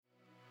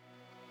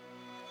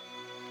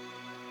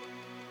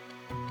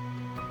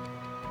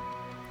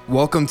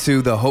Welcome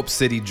to the Hope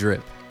City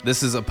Drip.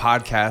 This is a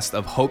podcast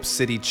of Hope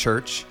City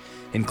Church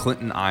in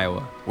Clinton, Iowa,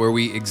 where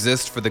we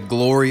exist for the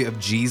glory of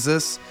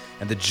Jesus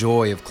and the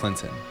joy of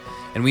Clinton.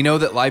 And we know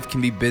that life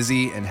can be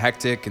busy and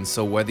hectic, and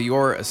so whether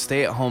you're a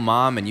stay-at-home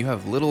mom and you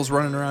have littles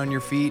running around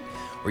your feet,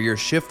 or you're a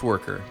shift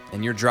worker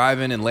and you're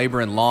driving and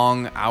laboring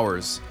long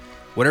hours,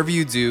 whatever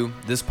you do,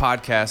 this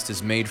podcast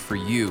is made for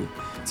you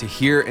to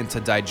hear and to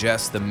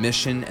digest the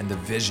mission and the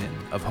vision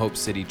of Hope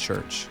City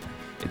Church.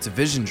 It's a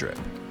vision drip,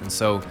 and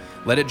so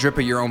let it drip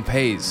at your own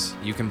pace.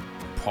 You can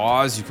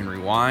pause, you can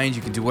rewind,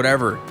 you can do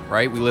whatever,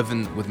 right? We live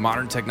with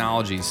modern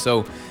technology,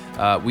 so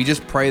we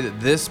just pray that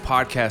this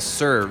podcast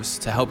serves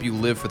to help you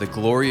live for the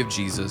glory of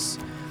Jesus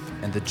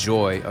and the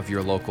joy of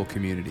your local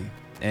community.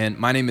 And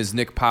my name is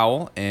Nick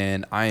Powell,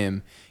 and I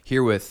am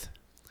here with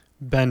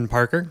Ben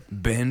Parker,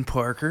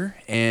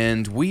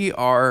 and we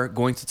are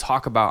going to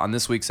talk about, on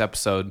this week's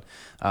episode,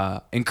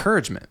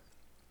 encouragement.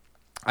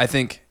 I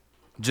think,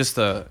 just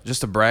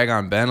to brag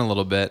on Ben a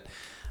little bit,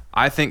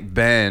 I think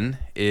Ben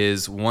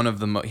is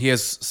he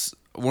has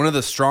one of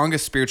the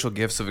strongest spiritual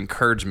gifts of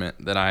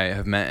encouragement that I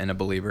have met in a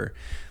believer.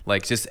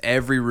 Like, just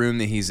every room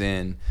that he's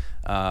in,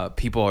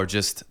 people are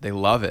they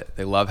love it.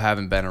 They love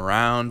having Ben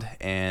around,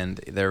 and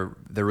they're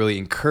really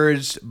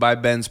encouraged by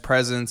Ben's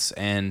presence.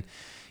 And,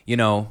 you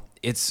know,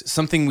 it's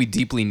something we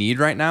deeply need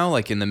right now,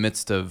 like in the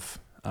midst of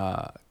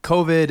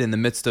COVID, in the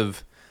midst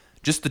of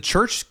just the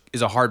church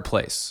is a hard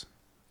place.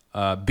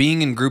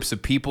 Being in groups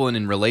of people and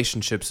in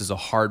relationships is a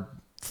hard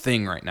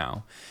thing right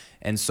now.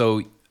 And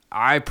so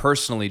I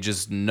personally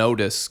just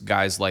notice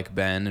guys like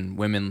Ben and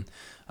women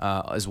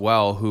as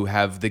well who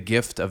have the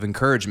gift of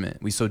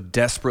encouragement. We so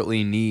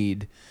desperately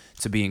need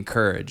to be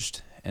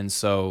encouraged. And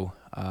so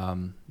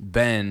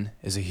Ben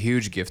is a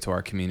huge gift to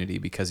our community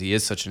because he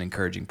is such an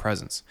encouraging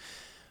presence.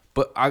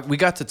 But we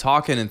got to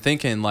talking and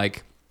thinking,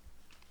 like,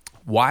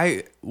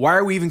 why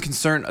are we even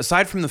concerned,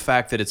 aside from the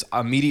fact that it's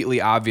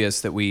immediately obvious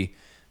that we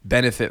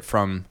benefit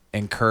from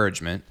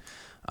encouragement?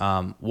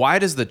 Why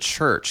does the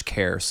church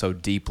care so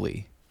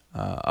deeply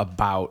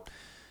about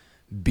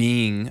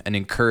being an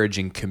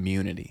encouraging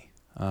community?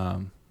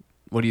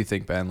 What do you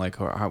think, Ben? Like,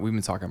 we've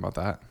been talking about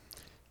that.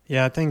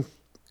 Yeah, I think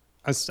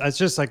it's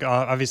just like,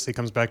 obviously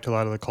comes back to a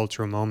lot of the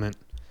cultural moment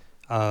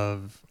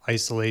of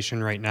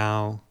isolation right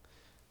now,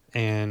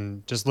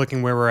 and just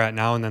looking where we're at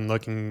now, and then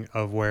looking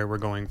of where we're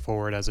going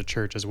forward as a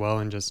church as well.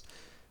 And just,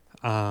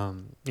 a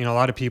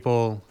lot of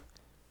people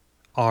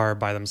are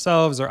by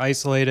themselves or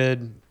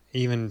isolated.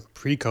 Even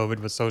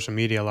pre-COVID with social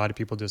media, a lot of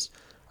people just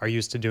are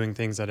used to doing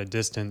things at a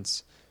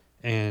distance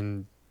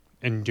and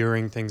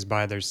enduring things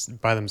by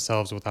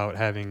themselves without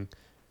having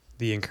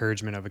the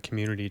encouragement of a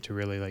community to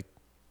really like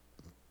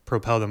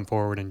propel them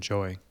forward in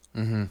joy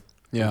and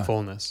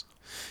fullness.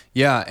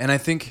 Yeah, and I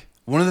think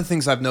one of the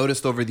things I've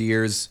noticed over the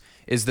years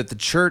is that the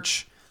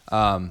church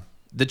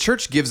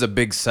gives a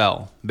big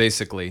sell,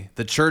 basically.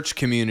 The church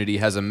community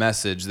has a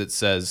message that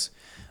says,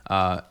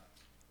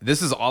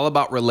 this is all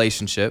about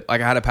relationship. Like,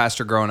 I had a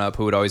pastor growing up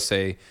who would always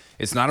say,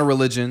 it's not a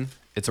religion,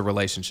 it's a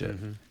relationship.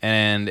 Mm-hmm.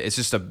 And it's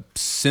just a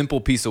simple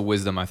piece of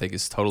wisdom I think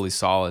is totally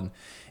solid.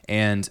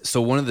 And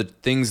so one of the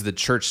things the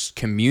church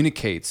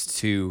communicates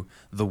to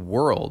the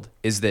world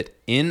is that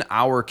in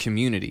our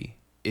community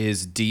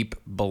is deep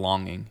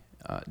belonging,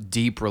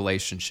 deep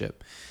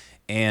relationship.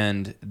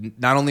 And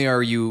not only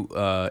are you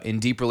in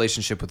deep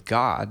relationship with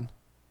God,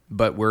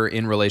 but we're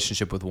in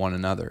relationship with one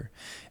another.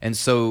 And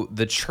so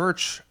the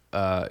church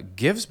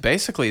gives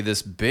basically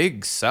this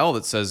big sell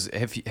that says,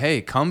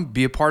 hey, come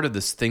be a part of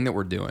this thing that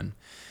we're doing,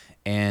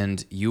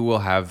 and you will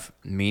have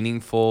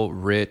meaningful,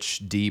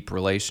 rich, deep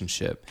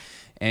relationship.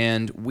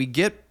 And we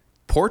get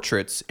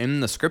portraits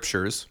in the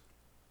scriptures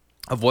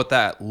of what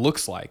that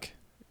looks like.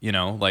 You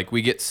know, like,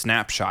 we get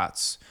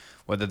snapshots,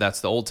 whether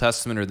that's the Old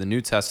Testament or the New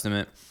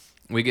Testament.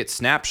 We get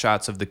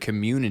snapshots of the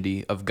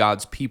community of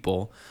God's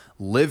people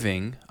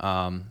living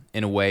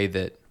in a way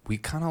that we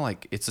kind of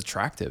like, it's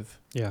attractive.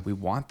 Yeah. We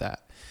want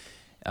that.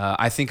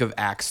 I think of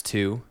Acts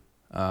 2,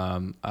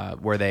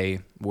 where they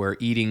were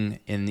eating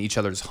in each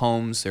other's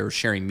homes. They were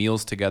sharing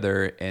meals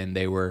together, and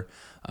they were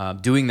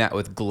doing that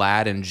with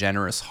glad and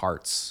generous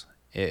hearts.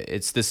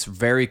 It's this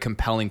very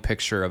compelling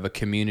picture of a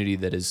community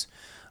that is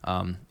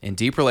in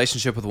deep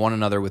relationship with one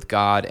another, with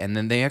God, and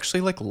then they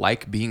actually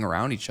like being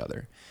around each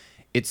other.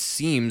 It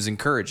seems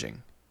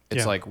encouraging.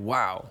 It's like,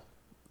 wow,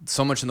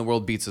 so much in the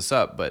world beats us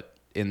up, but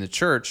in the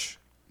church,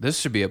 this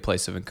should be a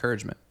place of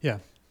encouragement. Yeah.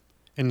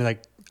 And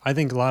like, I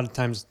think a lot of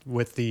times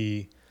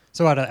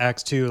out of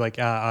Acts 2, like,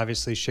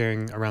 obviously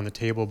sharing around the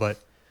table, but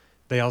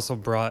they also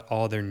brought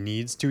all their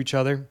needs to each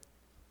other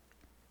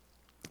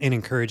and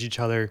encourage each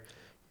other.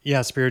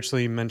 Yeah,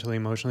 spiritually, mentally,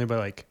 emotionally, but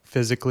like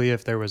physically,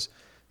 if there was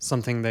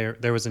something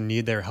there was a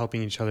need, they were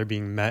helping each other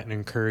being met and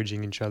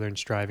encouraging each other and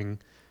striving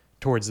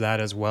towards that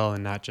as well.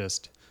 And not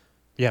just,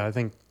 I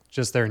think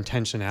just their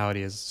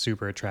intentionality is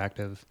super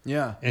attractive.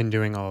 Yeah. In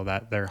doing all of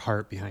that, their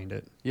heart behind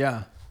it.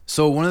 Yeah.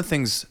 So one of the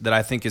things that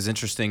I think is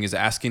interesting is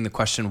asking the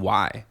question,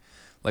 why?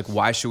 Like,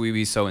 why should we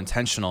be so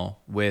intentional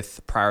with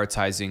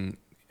prioritizing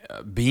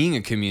being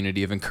a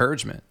community of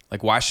encouragement?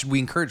 Like, why should we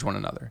encourage one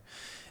another?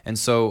 And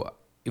so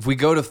if we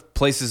go to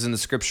places in the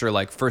scripture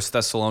like 1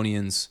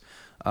 Thessalonians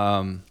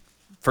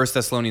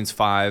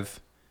 5,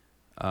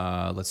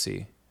 let's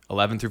see,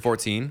 11 through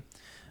 14,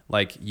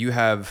 like you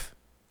have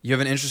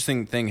an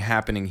interesting thing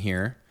happening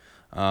here.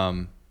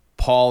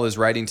 Paul is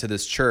writing to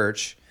this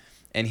church,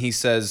 and he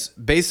says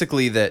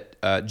basically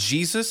that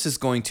Jesus is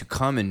going to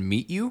come and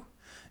meet you.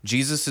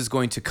 Jesus is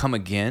going to come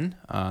again.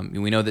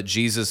 We know that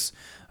Jesus,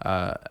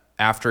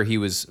 after he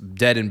was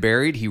dead and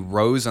buried, he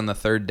rose on the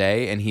third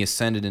day and he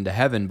ascended into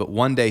heaven. But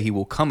one day he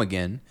will come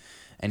again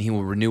and he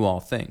will renew all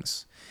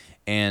things.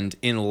 And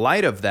in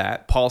light of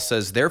that, Paul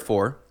says,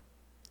 therefore,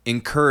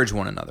 encourage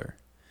one another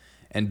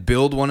and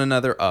build one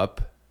another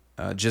up,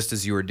 just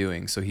as you are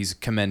doing. So he's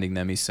commending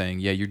them. He's saying,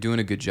 yeah, you're doing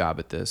a good job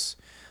at this,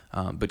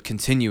 but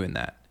continue in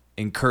that.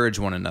 Encourage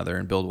one another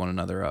and build one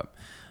another up.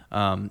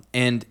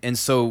 And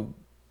so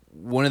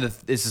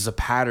this is a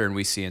pattern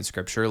we see in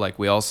Scripture. Like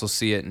we also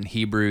see it in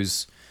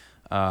Hebrews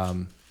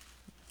 10.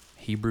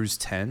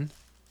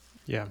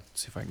 Yeah.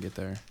 Let's see if I can get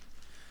there.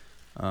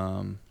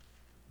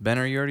 Ben,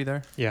 are you already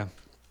there? Yeah.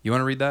 You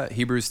want to read that?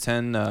 Hebrews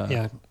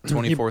 10,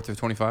 24 through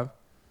 25?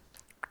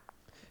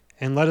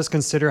 And let us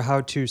consider how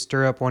to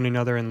stir up one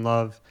another in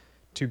love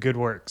to good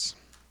works,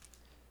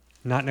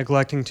 not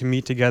neglecting to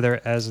meet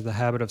together as is the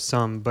habit of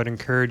some, but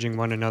encouraging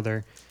one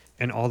another,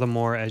 and all the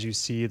more as you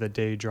see the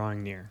day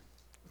drawing near.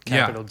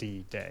 Capital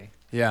D, day.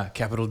 Yeah,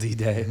 capital D,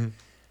 day.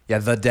 Yeah,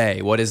 the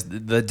day. What is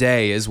the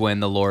day is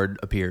when the Lord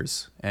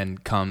appears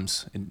and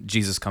comes, and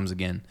Jesus comes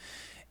again.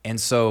 And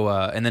so,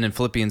 and then in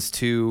Philippians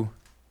 2,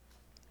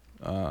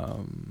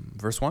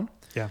 verse 1,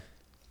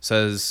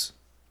 says,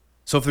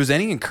 so if there's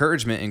any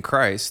encouragement in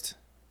Christ,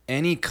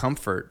 any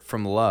comfort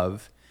from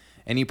love,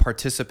 any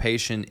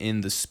participation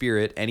in the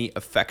Spirit, any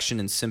affection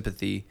and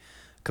sympathy,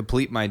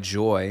 complete my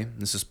joy.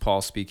 This is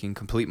Paul speaking.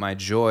 Complete my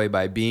joy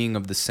by being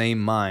of the same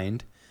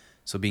mind,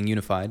 so being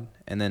unified,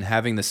 and then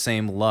having the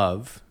same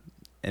love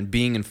and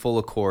being in full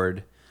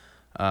accord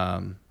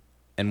and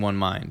one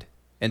mind.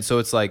 And so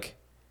it's like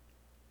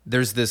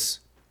there's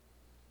this,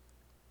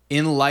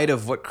 in light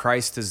of what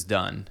Christ has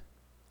done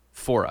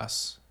for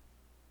us,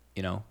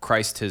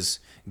 Christ has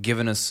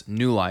given us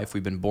new life.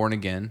 We've been born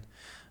again.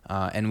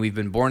 And we've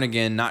been born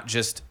again, not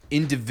just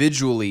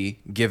individually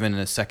given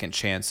a second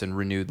chance and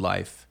renewed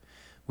life.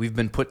 We've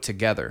been put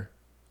together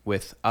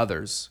with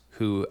others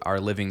who are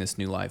living this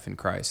new life in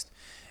Christ.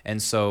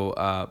 And so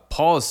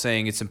Paul is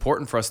saying it's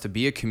important for us to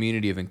be a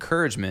community of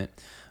encouragement.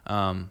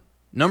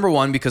 Number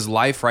one, because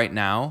life right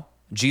now,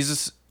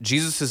 Jesus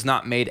has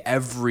not made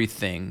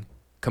everything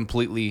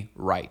completely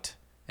right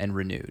and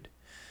renewed.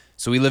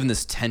 So we live in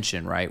this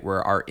tension, right,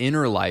 where our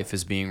inner life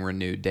is being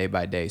renewed day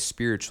by day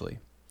spiritually.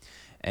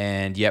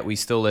 And yet we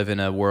still live in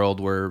a world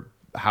where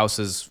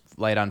houses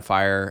light on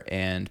fire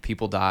and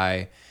people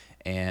die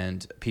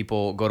and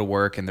people go to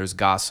work and there's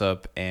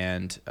gossip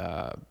and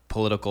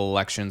political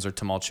elections are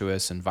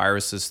tumultuous and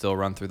viruses still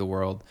run through the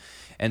world.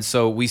 And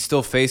so we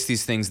still face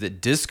these things that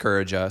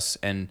discourage us.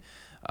 And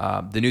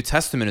the New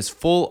Testament is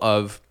full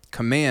of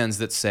commands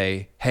that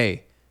say,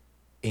 hey,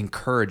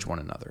 encourage one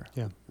another.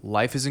 Yeah.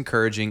 Life is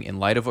encouraging in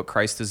light of what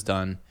Christ has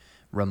done.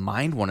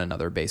 Remind one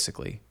another,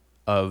 basically,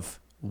 of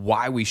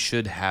why we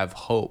should have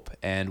hope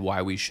and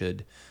why we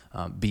should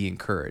be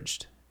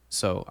encouraged.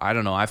 So I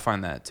don't know. I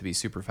find that to be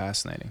super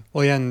fascinating.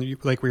 Well, yeah, and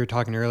like we were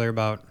talking earlier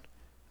about,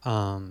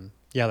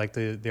 like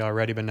the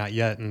already but not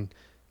yet, and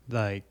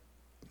like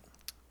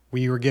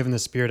we were given the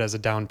Spirit as a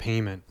down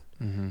payment,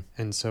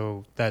 and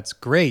so that's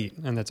great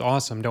and that's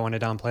awesome. Don't want to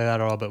downplay that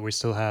at all, but we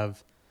still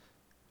have,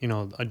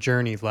 a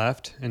journey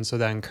left, and so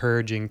that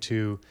encouraging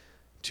to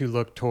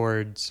look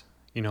towards,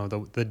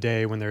 the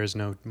day when there is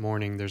no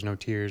mourning, there's no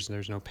tears,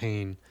 there's no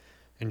pain,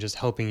 and just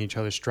helping each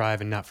other strive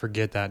and not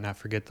forget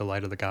the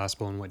light of the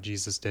gospel and what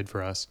Jesus did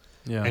for us,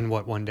 and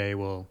what one day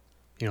will,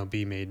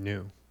 be made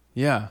new.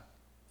 Yeah.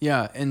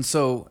 Yeah. And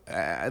so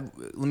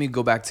let me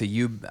go back to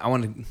you. I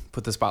want to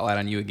put the spotlight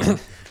on you again.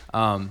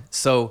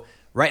 So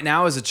right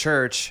now as a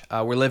church,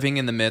 we're living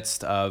in the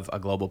midst of a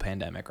global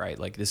pandemic, right?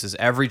 Like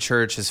every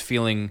church is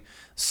feeling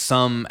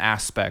some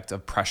aspect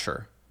of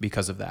pressure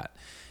because of that.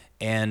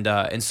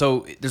 And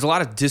so there's a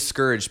lot of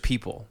discouraged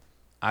people.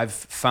 I've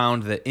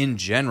found that in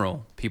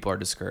general, people are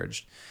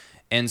discouraged.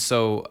 And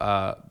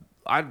so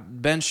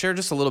Ben, share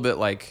just a little bit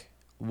like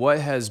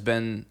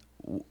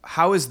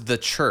how is the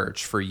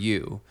church for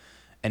you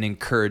an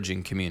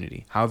encouraging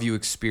community? How have you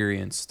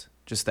experienced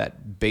just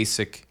that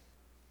basic,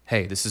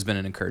 hey, this has been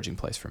an encouraging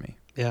place for me?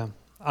 Yeah.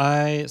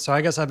 I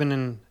guess I've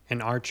been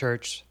in our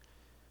church,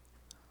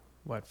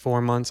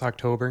 4 months,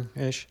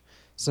 October-ish,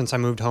 since I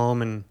moved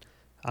home, and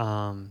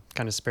kind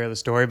of spare the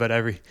story, but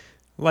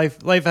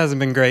life hasn't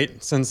been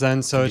great since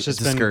then. So it's just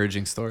been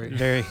discouraging story.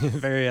 Very,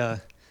 very,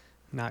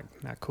 not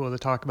cool to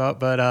talk about,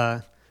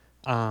 but,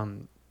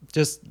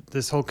 just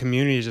this whole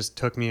community just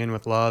took me in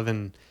with love,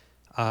 and,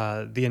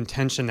 the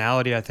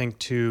intentionality, I think,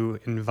 to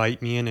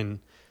invite me in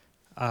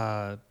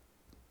and,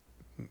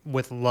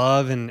 with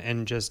love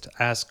and just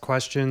ask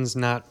questions,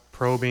 not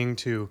probing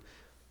to,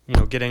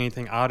 get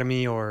anything out of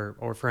me or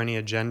for any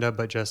agenda,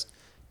 but just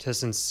to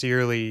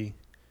sincerely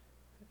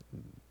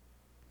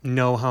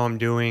know how I'm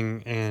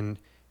doing and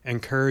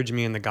encourage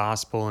me in the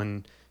gospel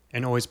and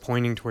always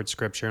pointing towards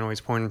scripture and always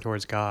pointing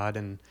towards God.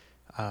 And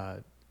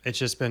it's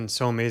just been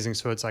so amazing.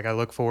 So it's like I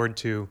look forward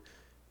to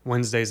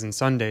Wednesdays and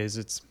Sundays.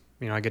 It's,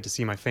 I get to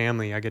see my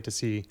family. I get to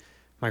see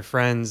my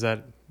friends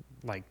that,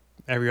 like,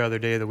 every other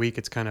day of the week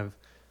it's kind of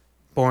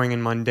boring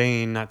and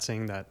mundane. Not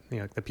saying that,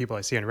 the people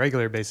I see on a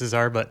regular basis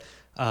are, but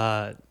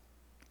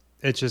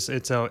it's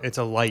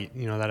a light,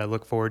 that I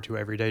look forward to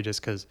every day,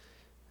 just because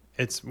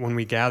it's when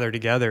we gather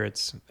together,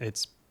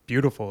 it's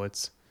beautiful.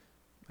 It's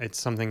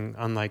something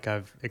unlike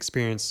I've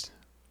experienced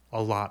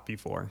a lot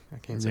before. I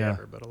can't say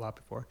ever, but a lot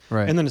before.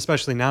 Right. And then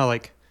especially now,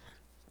 like,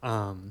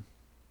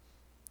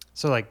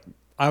 so like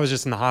I was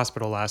just in the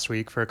hospital last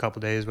week for a couple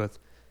of days with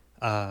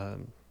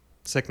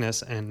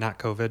sickness, and not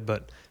COVID,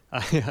 but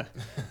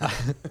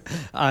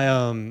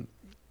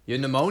You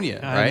had pneumonia,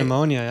 I right? had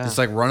pneumonia, yeah. Just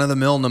like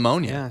run-of-the-mill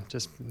pneumonia. Yeah,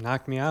 just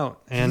knocked me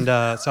out. And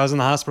so I was in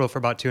the hospital for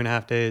about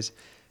 2.5 days,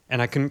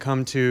 and I couldn't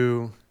come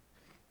to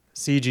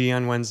CG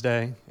on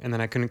Wednesday, and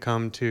then I couldn't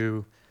come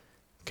to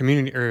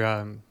community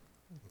or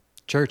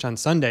church on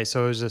Sunday.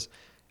 So it was just,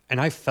 and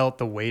I felt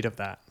the weight of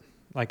that.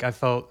 Like, I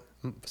felt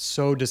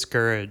so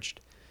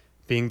discouraged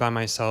being by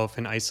myself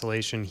in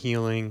isolation,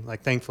 healing.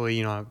 Like,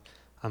 thankfully,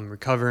 I'm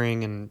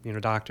recovering,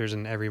 and, doctors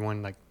and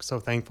everyone, like, so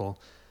thankful.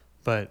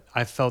 But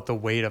I felt the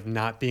weight of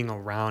not being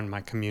around my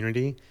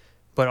community.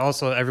 But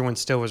also everyone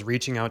still was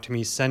reaching out to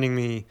me, sending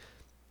me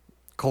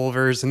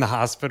Culvers in the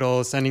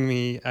hospital,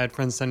 I had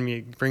friends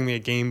bring me a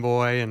Game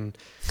Boy and,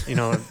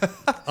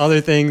 other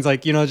things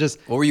like, just.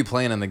 What were you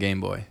playing on the Game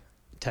Boy?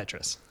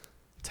 Tetris.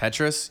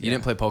 Tetris? You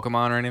didn't play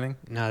Pokemon or anything?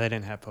 No, they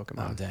didn't have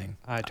Pokemon. Oh, dang.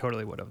 I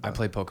totally would have. I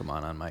played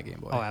Pokemon on my Game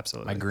Boy. Oh,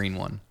 absolutely. My green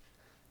one.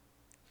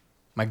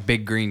 My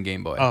big green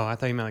Game Boy. Oh, I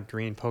thought you meant like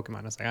green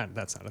Pokemon. I was like,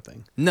 that's not a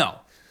thing. No.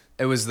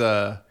 It was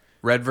the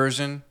red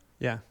version.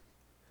 Yeah.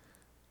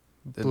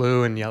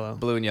 Blue and yellow.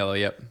 Blue and yellow,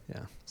 yep.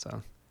 Yeah. So,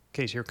 in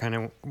case you're kind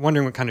of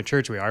wondering what kind of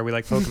church we are, we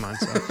like Pokemon.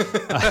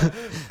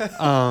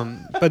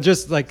 So, but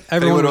just like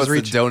everyone was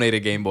reaching. Donate a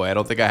Game Boy. I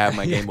don't think I have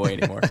my Game Boy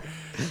anymore.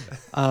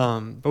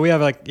 But we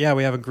have we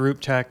have a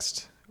group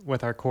text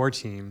with our core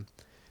team,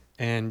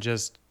 and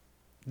just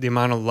the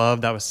amount of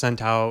love that was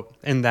sent out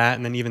in that,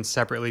 and then even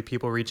separately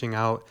people reaching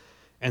out,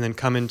 and then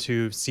coming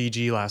to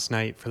CG last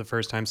night for the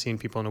first time, seeing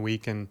people in a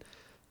week. And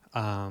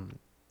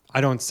I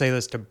don't say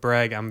this to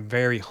brag. I'm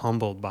very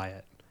humbled by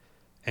it.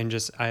 And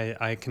just,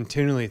 I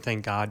continually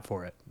thank God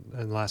for it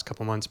in the last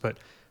couple months. But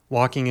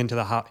walking into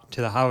the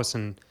house,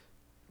 and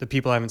the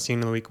people I haven't seen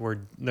in the week,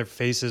 their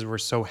faces were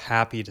so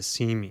happy to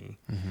see me,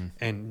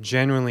 and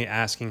genuinely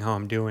asking how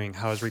I'm doing.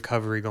 How is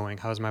recovery going?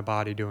 How's my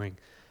body doing?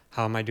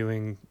 How am I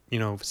doing,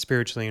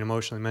 spiritually and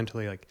emotionally,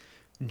 mentally, like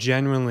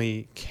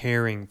genuinely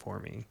caring for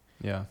me.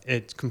 Yeah.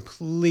 It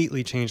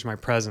completely changed my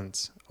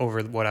presence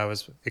over what I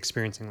was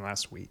experiencing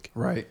last week.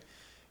 Right.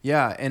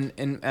 Yeah.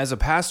 And as a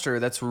pastor,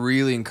 that's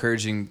really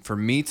encouraging for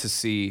me to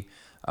see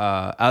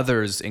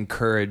others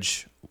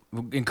encourage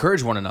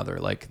one another,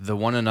 like the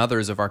one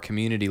another's of our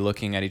community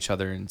looking at each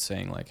other and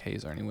saying like, hey,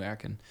 is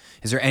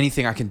there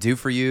anything I can do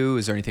for you?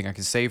 Is there anything I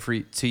can say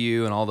to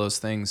you? And all those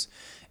things.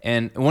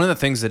 And one of the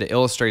things that it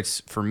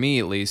illustrates for me,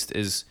 at least,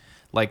 is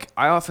like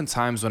I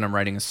oftentimes when I'm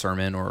writing a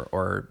sermon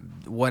or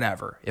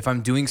whatever, if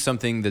I'm doing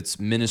something that's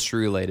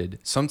ministry related,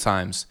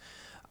 sometimes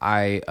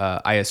I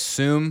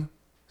assume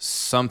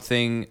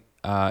something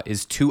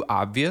is too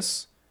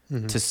obvious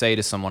to say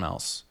to someone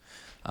else.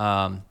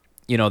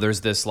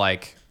 There's this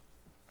like,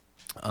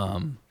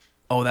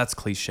 oh, that's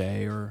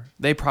cliche, or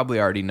they probably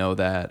already know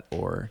that,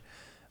 or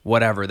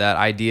whatever, that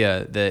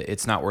idea that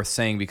it's not worth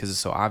saying because it's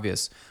so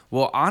obvious.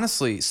 Well,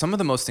 honestly, some of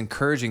the most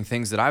encouraging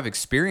things that I've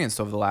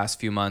experienced over the last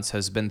few months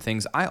has been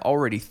things I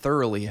already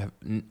thoroughly have,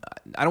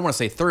 I don't want to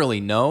say thoroughly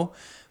know,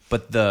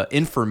 but the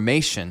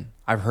information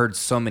I've heard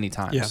so many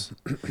times.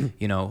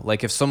 Yeah.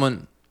 Like if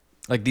someone,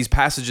 like these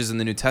passages in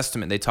the New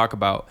Testament, they talk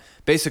about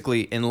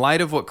basically in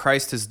light of what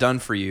Christ has done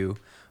for you,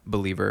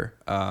 believer,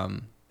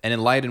 and in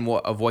light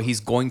of what he's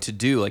going to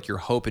do, like your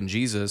hope in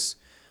Jesus,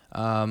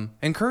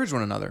 encourage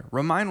one another,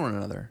 remind one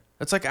another.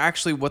 That's like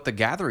actually what the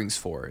gathering's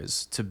for,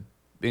 is to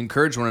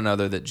encourage one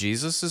another that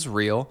Jesus is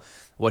real.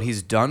 What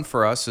he's done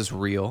for us is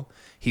real.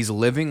 He's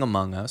living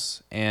among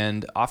us.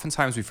 And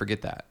oftentimes we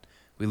forget that.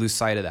 We lose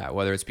sight of that,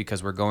 whether it's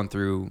because we're going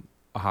through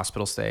a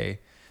hospital stay,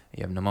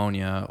 you have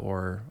pneumonia,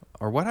 or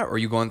whatever, or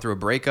you're going through a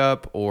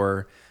breakup,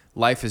 or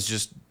life is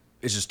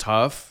just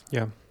tough.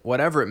 Yeah.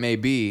 Whatever it may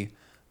be,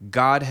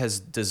 God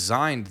has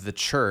designed the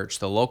church,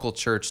 the local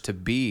church, to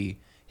be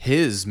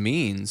his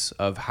means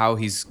of how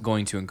he's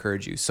going to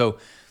encourage you. So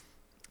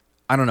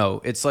I don't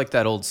know. It's like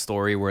that old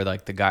story where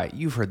like the guy,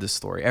 you've heard this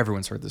story.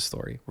 Everyone's heard this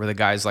story where the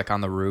guy's like on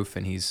the roof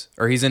and he's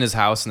in his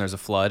house and there's a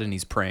flood and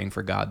he's praying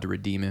for God to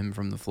redeem him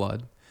from the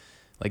flood,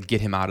 like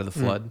get him out of the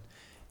flood.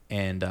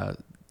 And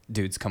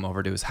dudes come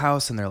over to his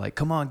house and they're like,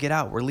 come on, get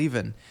out. We're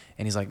leaving.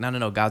 And he's like,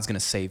 no, God's going to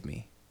save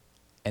me.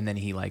 And then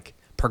he like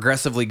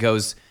progressively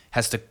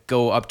has to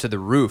go up to the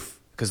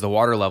roof because the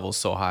water level's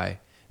so high.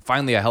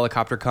 finally a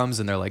helicopter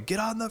comes and they're like, get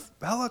on the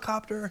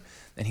helicopter.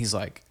 And he's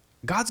like,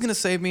 God's going to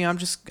save me. I'm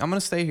going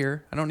to stay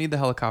here. I don't need the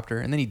helicopter.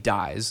 And then he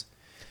dies.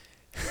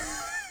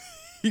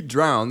 He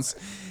drowns.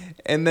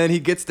 And then he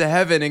gets to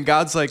heaven and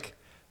God's like,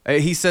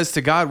 he says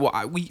to God, well,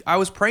 I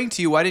was praying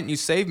to you. Why didn't you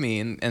save me?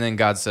 And then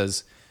God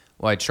says,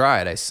 well, I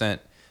tried. I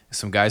sent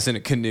some guys in a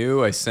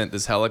canoe. I sent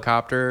this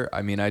helicopter.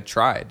 I mean, I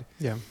tried.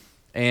 Yeah.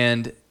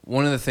 And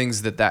one of the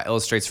things that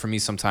illustrates for me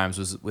sometimes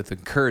was with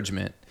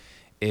encouragement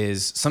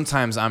is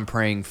sometimes I'm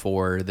praying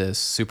for this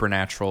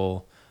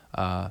supernatural,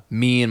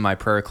 me in my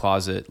prayer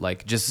closet,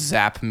 like just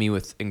zap me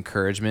with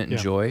encouragement and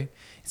joy.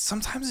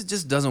 Sometimes it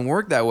just doesn't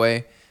work that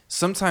way.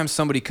 Sometimes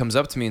somebody comes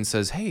up to me and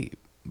says, hey,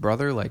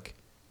 brother, like,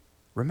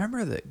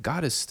 remember that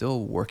God is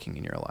still working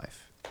in your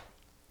life.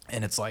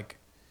 And it's like,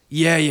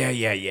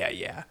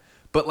 yeah.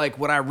 But like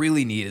what I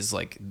really need is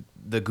like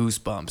the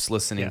goosebumps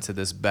listening to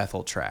this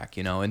Bethel track,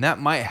 you know, and that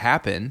might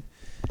happen.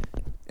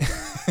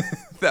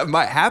 That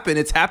might happen.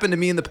 It's happened to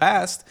me in the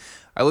past.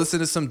 I listened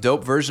to some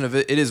dope version of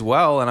It Is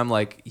Well, and I'm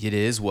like, it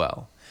is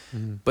well.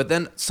 Mm-hmm. But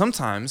then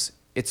sometimes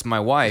it's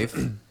my wife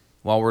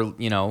while we're,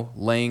 you know,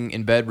 laying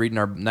in bed reading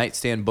our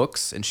nightstand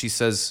books, and she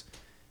says,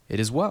 it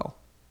is well.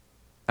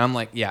 And I'm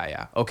like,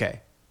 yeah,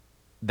 okay.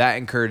 That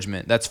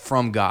encouragement, that's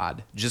from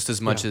God, just as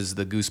much as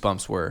the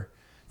goosebumps were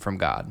from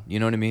God. You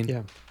know what I mean?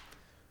 Yeah.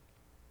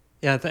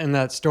 Yeah, and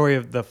that story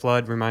of the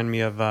flood reminded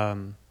me of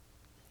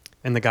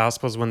in the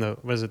Gospels when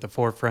the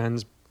four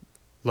friends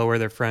lower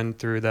their friend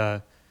through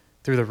the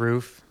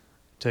roof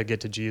to get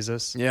to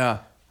Jesus. Yeah.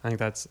 I think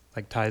that's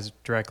like ties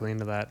directly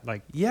into that.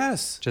 Like,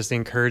 yes, just the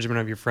encouragement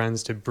of your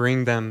friends to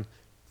bring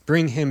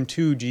him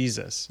to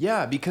Jesus.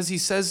 Yeah, because he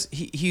says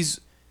he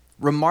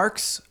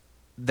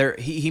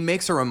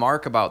makes a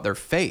remark about their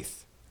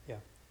faith. Yeah.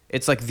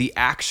 It's like the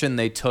action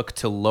they took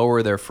to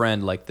lower their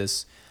friend, like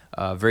this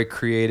very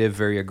creative,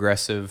 very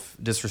aggressive,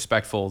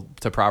 disrespectful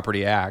to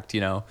property act,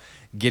 you know,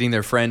 getting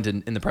their friend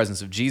in the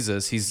presence of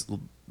Jesus. He's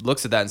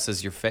looks at that and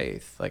says, your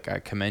faith, like I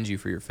commend you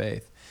for your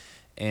faith.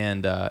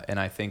 And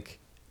I think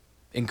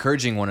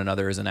encouraging one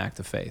another is an act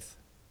of faith.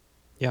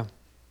 Yeah.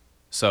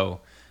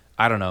 So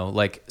I don't know,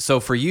 like,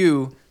 so for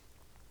you,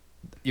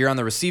 you're on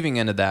the receiving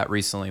end of that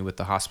recently with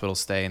the hospital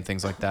stay and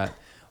things like that.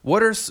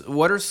 What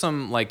are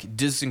some, like,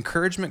 does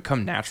encouragement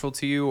come natural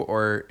to you,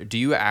 or do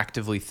you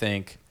actively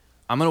think,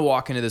 I'm going to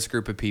walk into this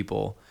group of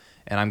people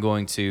and I'm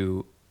going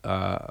to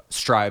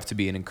strive to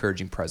be an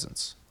encouraging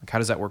presence? Like, how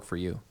does that work for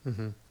you?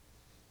 Mm-hmm.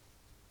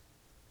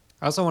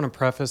 I also want to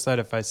preface that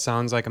if I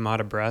sounds like I'm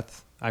out of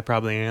breath, I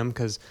probably am,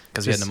 because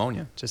you had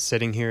pneumonia. Just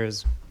sitting here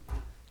is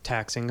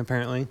taxing,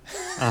 apparently.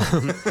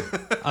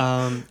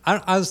 I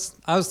was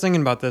thinking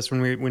about this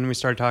when we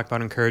started talking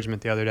about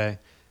encouragement the other day.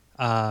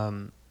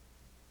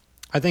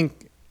 I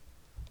think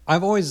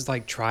I've always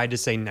like tried to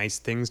say nice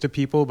things to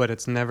people, but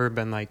it's never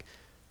been like,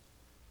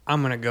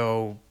 I'm gonna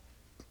go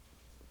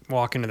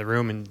walk into the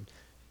room and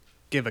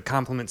give a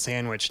compliment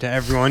sandwich to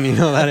everyone, you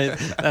know,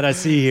 that I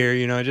see here,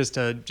 you know, just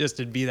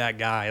to be that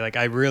guy. Like,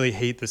 I really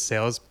hate the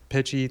sales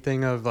pitchy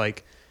thing of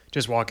like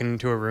just walking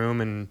into a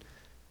room and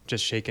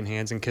just shaking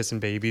hands and kissing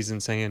babies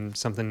and saying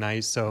something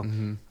nice. So,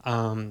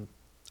 I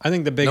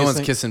think the biggest no one's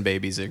kissing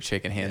babies or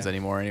shaking hands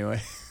anymore anyway.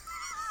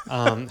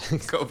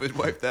 COVID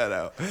wiped that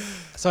out.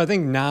 So I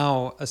think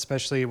now,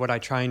 especially what I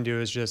try and do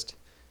is just,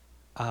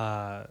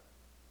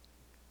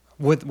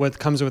 what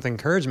comes with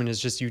encouragement is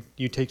just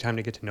you take time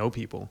to get to know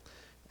people.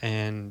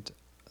 And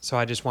so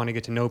I just want to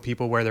get to know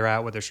people, where they're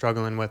at, what they're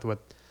struggling with, what,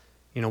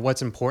 you know,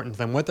 what's important to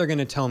them. What they're going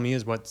to tell me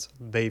is what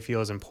they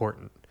feel is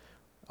important,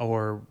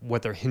 or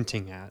what they're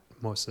hinting at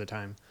most of the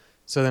time.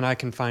 So then I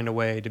can find a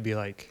way to be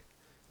like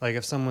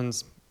if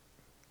someone's,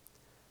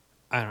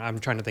 I don't know, I'm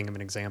trying to think of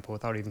an example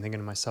without even thinking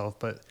of myself,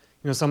 but,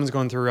 you know, someone's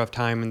going through a rough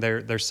time and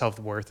their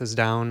self-worth is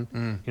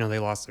down. You know, they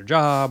lost their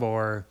job,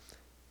 or,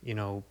 you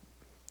know,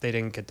 they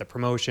didn't get the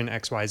promotion,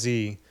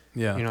 XYZ.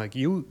 Yeah. You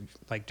know,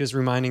 like just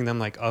reminding them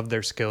like of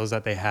their skills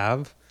that they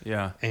have.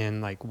 Yeah. And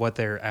like what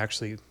they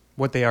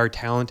are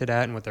talented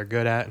at and what they're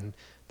good at, and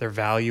their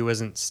value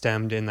isn't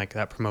stemmed in like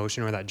that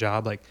promotion or that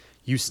job. Like,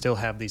 you still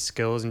have these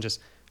skills, and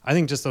I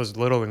think just those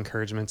little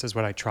encouragements is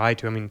what I try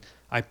to. I mean,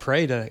 I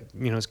pray to,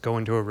 you know, just go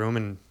into a room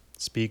and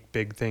speak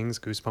big things,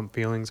 goosebump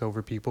feelings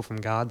over people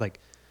from God. Like,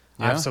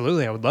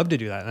 absolutely, I would love to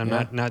do that.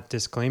 I'm not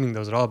disclaiming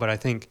those at all, but I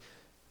think,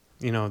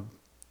 you know,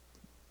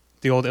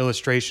 the old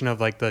illustration of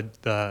like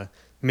the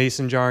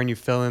mason jar, and you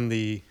fill in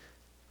you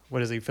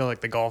fill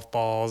like the golf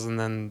balls and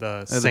then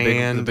the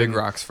sand. The big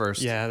rocks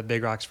first. Yeah, the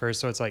big rocks first.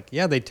 So it's like,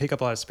 yeah, they take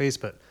up a lot of space,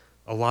 but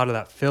a lot of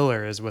that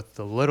filler is with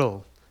the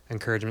little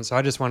encouragement. So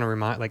I just want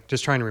to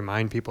trying to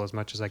remind people as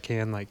much as I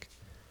can, like,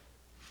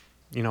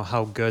 you know,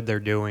 how good they're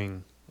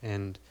doing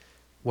and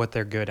what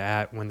they're good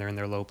at when they're in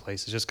their low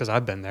places. Just because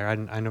I've been there,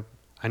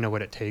 I know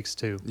what it takes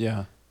to.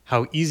 Yeah.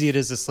 How easy it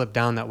is to slip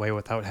down that way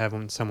without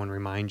having someone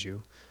remind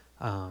you.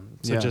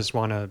 Just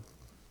want to,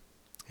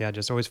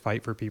 just always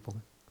fight for people.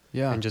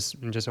 Yeah. And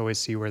just always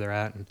see where they're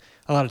at. And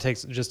a lot of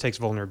it just takes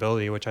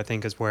vulnerability, which I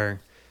think is where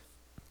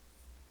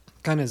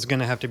kind of is going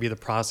to have to be the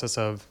process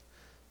of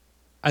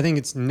I think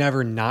it's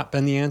never not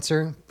been the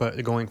answer,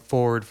 but going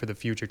forward for the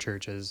future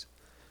church is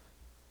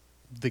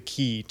the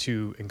key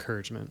to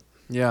encouragement.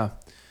 Yeah.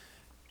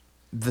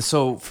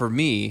 So for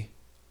me,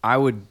 I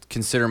would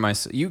consider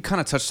myself, you kind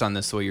of touched on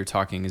this the way you're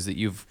talking, is that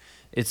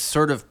it's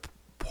sort of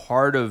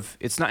part of,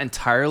 it's not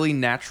entirely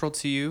natural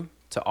to you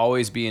to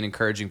always be an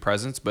encouraging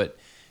presence, but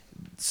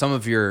some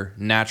of your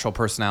natural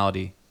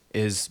personality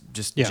is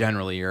just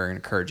generally you're an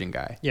encouraging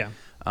guy. Yeah.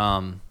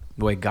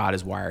 The way God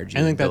has wired you.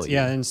 I think that's,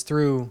 and it's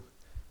through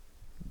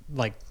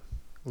like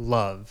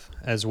love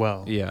as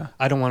well. Yeah.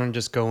 I don't want to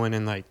just go in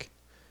and like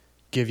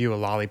give you a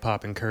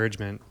lollipop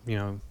encouragement,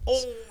 Oh,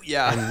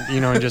 yeah.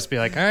 and, and just be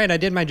like, all right, I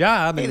did my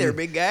job. Hey and, there,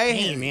 big guy.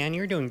 Hey, man,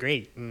 you're doing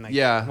great. And like,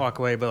 Yeah. walk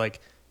away. But like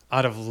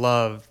out of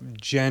love,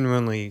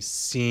 genuinely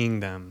seeing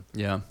them,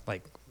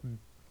 like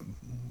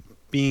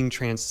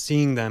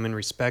seeing them and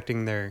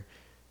respecting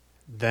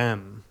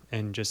them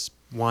and just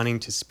wanting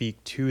to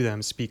speak to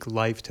them, speak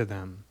life to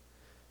them,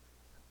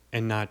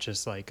 and not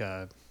just like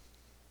a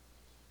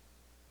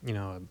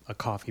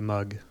coffee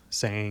mug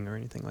saying or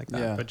anything like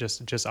that, Yeah. but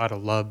just out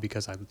of love,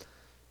 because I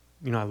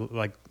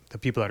like the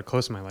people that are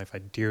close in my life, I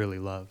dearly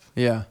love.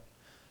 Yeah.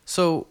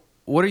 So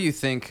what do you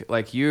think?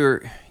 Like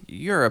you're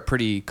a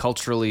pretty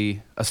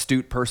culturally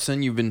astute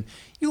person. You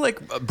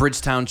like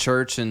Bridgetown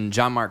Church and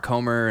John Mark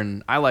Comer,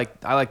 and I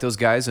like those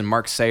guys, and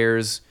Mark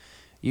Sayers.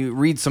 You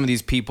read some of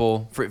these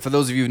people. For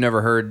those of you who've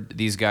never heard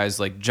these guys,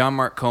 like John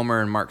Mark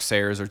Comer and Mark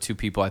Sayers are two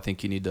people I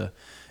think you need to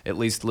at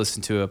least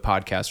listen to a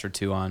podcast or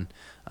two on.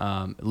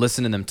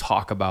 Listen to them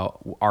talk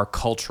about our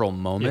cultural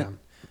moment,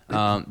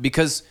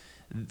 because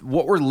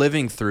what we're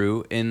living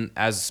through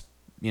as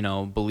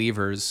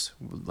believers,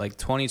 like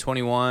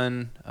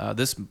 2021,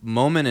 this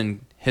moment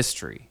in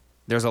history,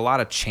 there's a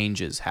lot of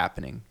changes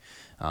happening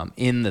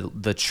in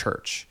the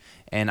church.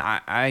 And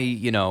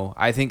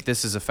I think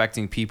this is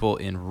affecting people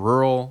in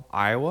rural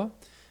Iowa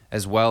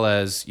as well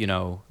as,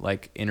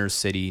 like inner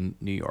city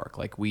New York.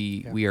 Like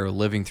we are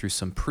living through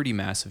some pretty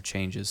massive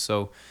changes.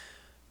 So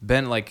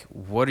Ben, like,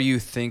 what are you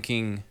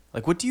thinking?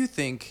 Like, what do you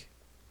think?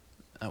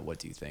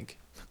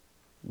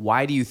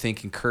 Why do you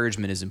think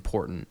encouragement is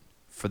important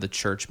for the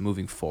church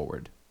moving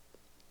forward?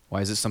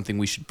 Why is it something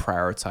we should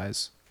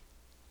prioritize?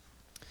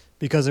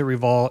 Because it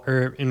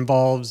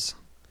involves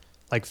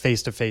like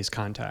face-to-face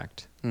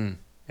contact and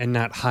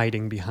not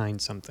hiding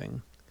behind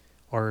something,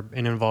 or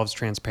it involves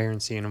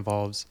transparency and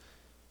involves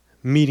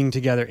meeting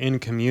together in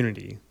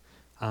community.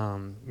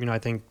 I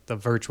think the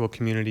virtual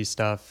community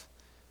stuff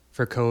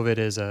for COVID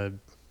is a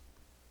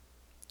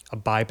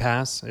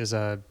bypass, is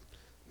a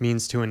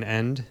means to an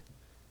end,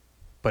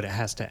 but it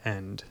has to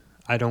end.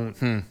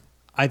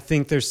 I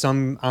think there's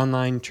some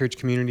online church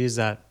communities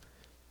that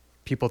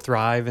people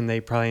thrive and they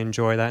probably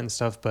enjoy that and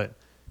stuff, but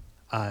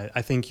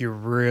I think you're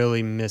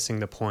really missing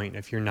the point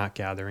if you're not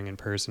gathering in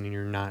person and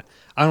you're not,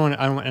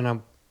 and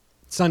I'm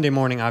Sunday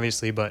morning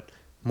obviously, but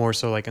more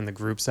so like in the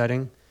group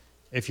setting,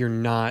 if you're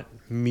not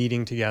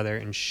meeting together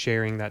and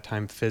sharing that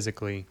time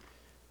physically.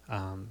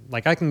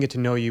 Like I can get to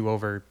know you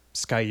over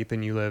Skype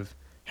and you live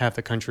half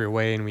the country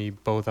away and we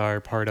both are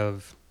part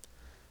of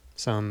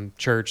some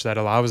church that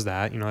allows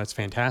that, that's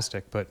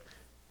fantastic. But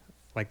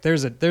like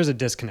there's a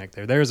disconnect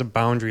there. There's a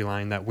boundary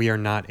line that we are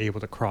not able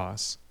to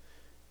cross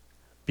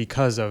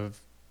because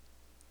of,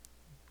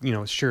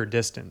 sheer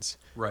distance.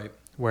 Right.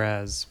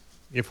 Whereas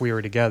if we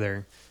were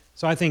together,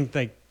 so I think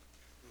like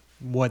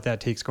what that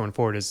takes going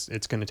forward is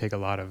it's going to take a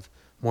lot of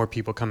more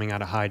people coming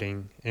out of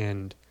hiding.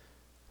 And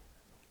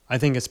I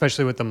think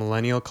especially with the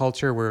millennial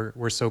culture,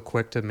 we're so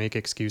quick to make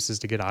excuses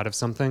to get out of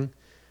something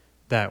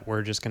that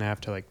we're just going to have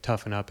to like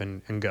toughen up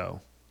and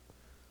go.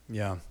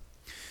 Yeah.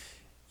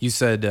 You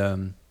said,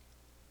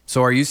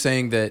 so are you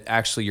saying that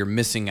actually you're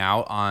missing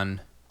out on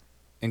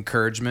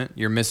encouragement?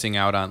 You're missing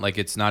out on, like,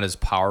 it's not as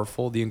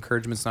powerful. The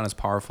encouragement's not as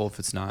powerful if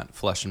it's not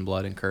flesh and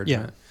blood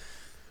encouragement. Yeah.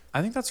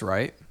 I think that's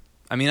right.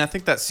 I mean, I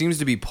think that seems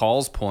to be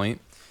Paul's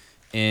point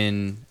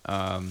in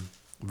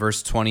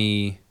verse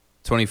 20,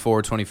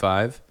 24,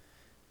 25,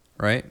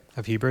 right?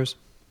 Of Hebrews?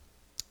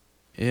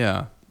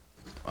 Yeah.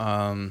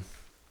 Let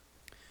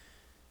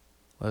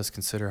us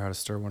consider how to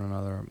stir one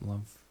another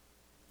love.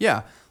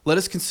 Yeah. Let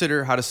us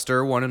consider how to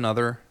stir one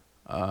another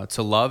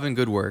to love and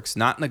good works,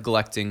 not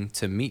neglecting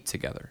to meet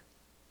together.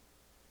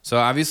 So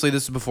obviously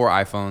this is before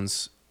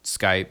iPhones,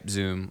 Skype,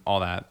 Zoom, all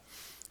that.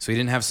 So he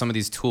didn't have some of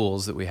these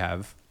tools that we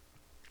have.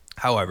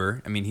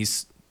 However, I mean,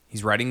 he's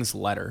writing this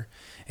letter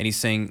and he's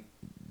saying,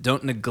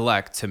 don't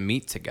neglect to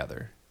meet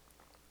together,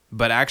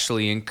 but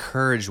actually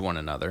encourage one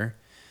another.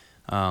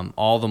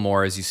 All the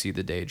more as you see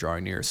the day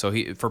drawing near. So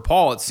for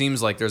Paul, it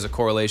seems like there's a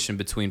correlation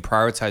between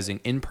prioritizing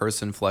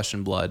in-person flesh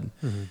and blood,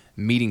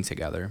 meeting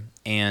together,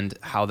 and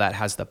how that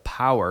has the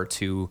power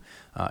to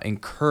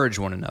encourage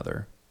one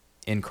another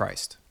in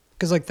Christ.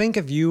 Because like, think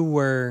if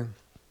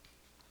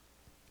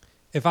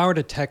I were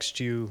to text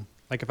you,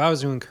 like if I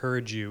was to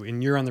encourage you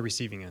and you're on the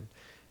receiving end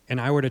and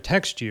I were to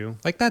text you,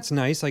 like that's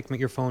nice. Like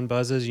your phone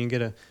buzzes, you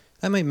can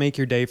that might make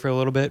your day for a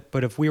little bit.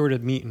 But if we were to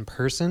meet in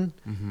person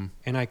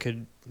and I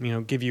could,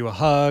 give you a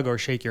hug or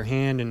shake your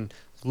hand and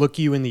look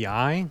you in the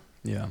eye.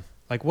 Yeah.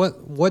 Like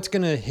what's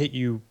going to hit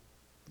you?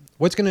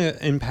 What's going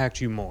to impact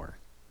you more?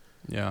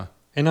 Yeah.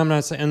 And I'm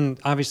not saying, and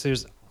obviously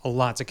there's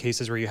lots of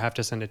cases where you have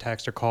to send a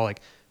text or call.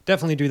 Like,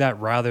 definitely do that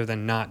rather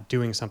than not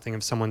doing something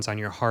if someone's on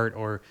your heart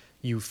or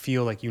you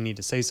feel like you need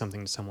to say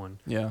something to someone.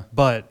 Yeah.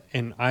 But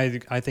I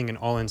think in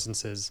all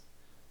instances,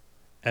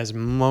 as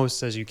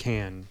most as you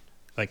can,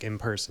 like in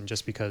person,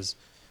 just because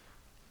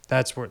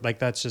that's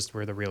just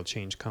where the real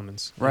change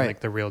comes. Right. And, like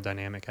the real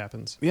dynamic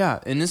happens. Yeah,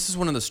 and this is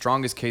one of the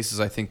strongest cases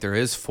I think there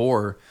is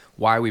for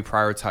why we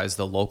prioritize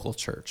the local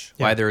church.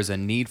 Yeah. Why there is a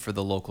need for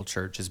the local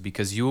church is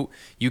because you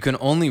can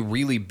only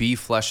really be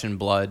flesh and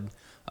blood,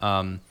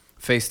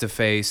 face to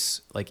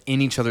face, like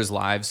in each other's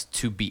lives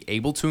to be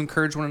able to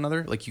encourage one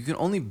another. Like you can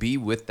only be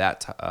with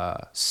that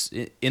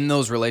in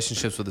those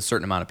relationships with a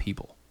certain amount of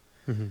people.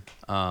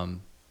 Mm-hmm.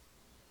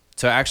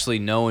 To actually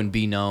know and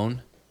be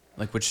known,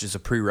 like which is a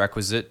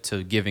prerequisite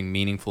to giving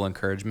meaningful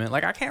encouragement.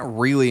 Like I can't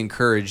really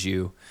encourage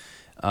you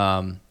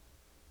in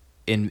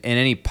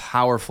any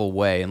powerful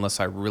way unless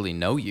I really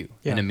know you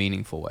in a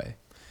meaningful way.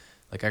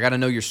 Like I got to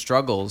know your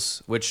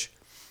struggles, which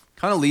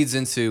kind of leads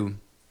into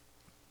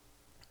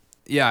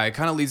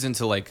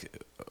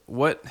like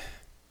what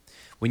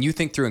when you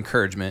think through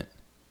encouragement.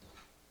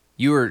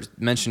 You were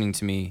mentioning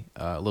to me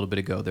a little bit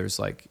ago there's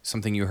like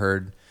something you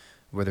heard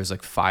where there's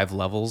like 5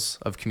 levels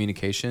of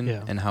communication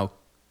and how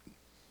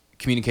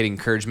communicating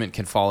encouragement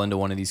can fall into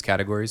one of these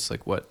categories.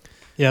 Like what so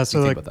do you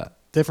think like about that?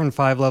 different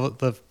 5 level,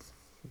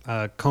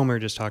 the Comer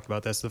just talked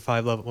about this, the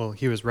 5 level, well,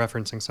 he was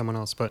referencing someone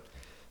else, but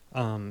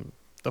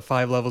the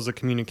 5 levels of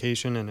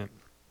communication, and it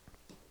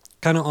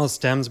kind of all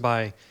stems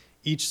by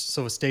each.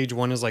 So stage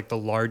 1 is like the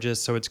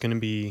largest. So it's going to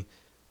be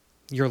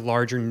your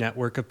larger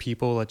network of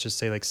people. Let's just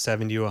say like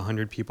 70 to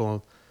 100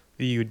 people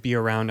that you would be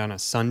around on a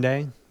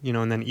Sunday,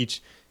 and then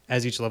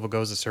as each level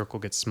goes, the circle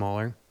gets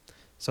smaller.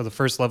 So the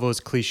first level is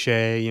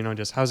cliche,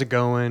 just how's it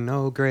going?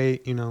 Oh,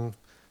 great,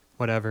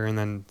 whatever. And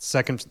then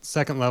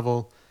second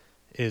level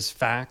is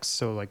facts.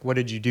 So like, what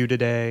did you do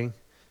today?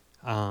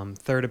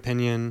 Third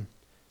opinion,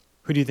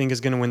 who do you think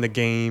is going to win the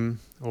game?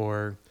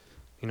 Or,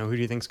 who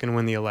do you think is going to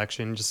win the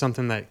election? Just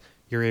something that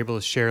you're able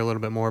to share a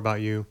little bit more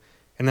about you.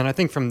 And then I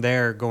think from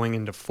there going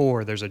into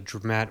 4, there's a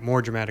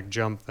more dramatic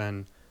jump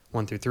than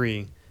 1 through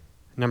 3.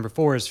 Number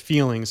 4 is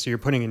feelings. So you're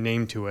putting a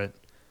name to it.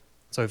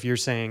 So if you're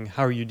saying,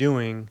 how are you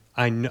doing?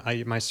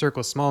 My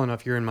circle's small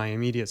enough, you're in my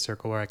immediate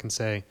circle where I can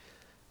say,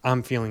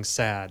 I'm feeling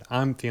sad.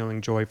 I'm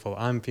feeling joyful.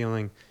 I'm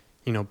feeling,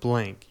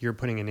 blank. You're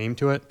putting a name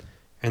to it.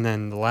 And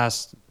then the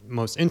last,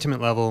 most intimate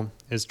level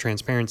is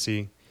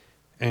transparency.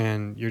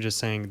 And you're just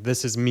saying,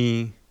 this is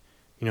me.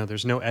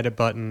 There's no edit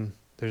button.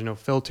 There's no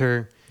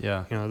filter.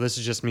 Yeah. This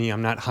is just me.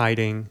 I'm not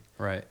hiding.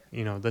 Right.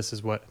 This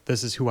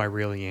is who I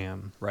really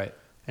am. Right.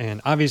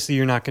 And obviously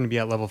you're not going to be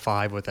at level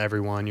 5 with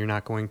everyone. You're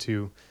not going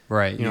to,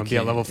 be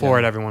at level 4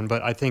 at everyone.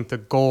 But I think the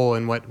goal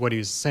and what he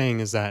was saying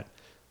is that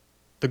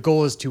the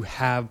goal is to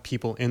have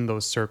people in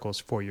those circles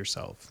for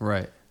yourself.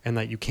 Right. And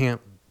that you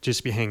can't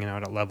just be hanging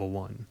out at level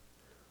 1.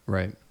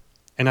 Right.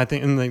 And I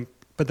think,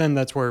 but then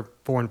that's where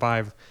 4 and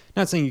 5,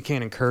 not saying you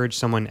can't encourage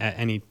someone at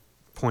any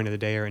point of the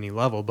day or any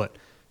level, but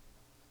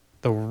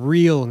the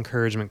real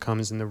encouragement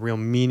comes and the real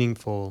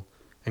meaningful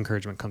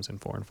encouragement comes in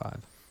 4 and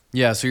 5.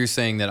 Yeah, so you're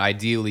saying that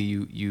ideally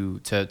you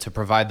to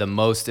provide the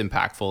most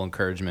impactful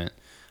encouragement,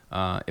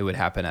 it would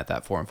happen at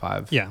that 4 and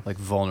 5, like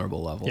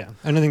vulnerable level. Yeah,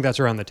 and I think that's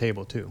around the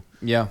table too.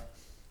 Yeah.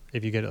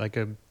 If you get like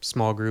a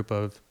small group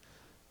of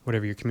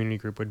whatever your community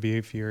group would be,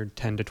 if you're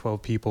 10 to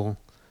 12 people,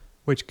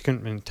 which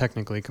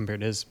technically compared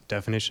to his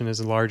definition is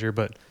larger,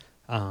 but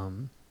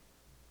and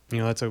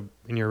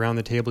you're around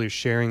the table, you're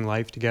sharing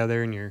life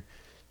together and you're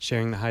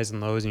sharing the highs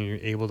and lows, and you're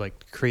able to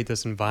create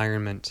this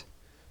environment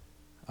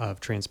of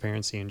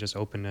transparency and just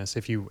openness.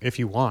 If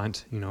you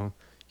want, you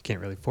can't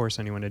really force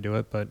anyone to do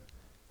it, but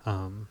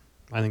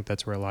I think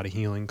that's where a lot of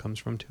healing comes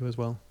from too as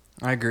well.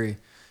 I agree.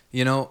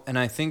 And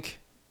I think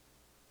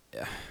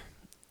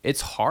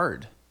it's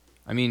hard.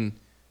 I mean,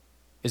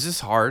 is this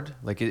hard?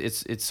 Like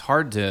it's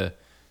hard to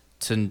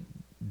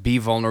be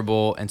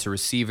vulnerable and to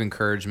receive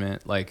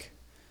encouragement. Like,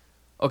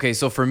 okay,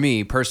 so for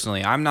me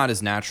personally, I'm not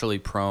as naturally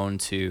prone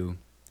to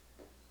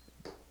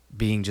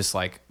being just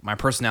like, my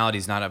personality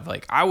is not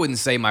I wouldn't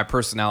say my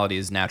personality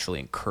is naturally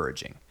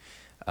encouraging,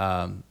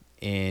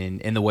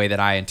 in the way that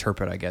I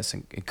interpret, I guess,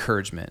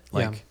 encouragement.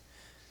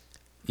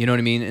 You know what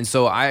I mean? And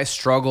so I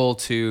struggle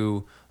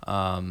to, so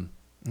I'm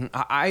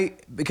like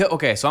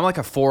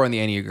a 4 on the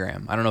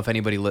Enneagram. I don't know if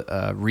anybody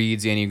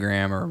reads the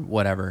Enneagram or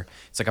whatever.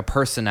 It's like a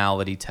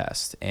personality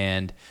test.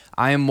 And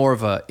I am more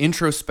of a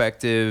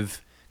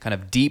introspective, kind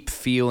of deep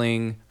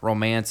feeling,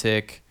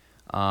 romantic.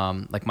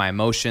 Like my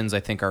emotions, I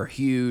think, are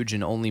huge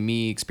and only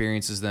me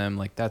experiences them.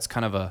 Like that's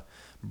kind of a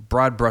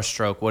broad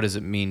brushstroke. What does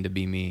it mean to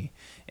be me?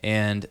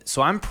 And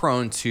so I'm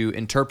prone to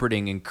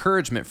interpreting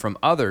encouragement from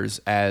others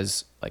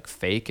as like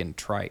fake and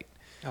trite.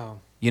 Oh.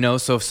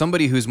 So if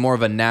somebody who's more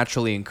of a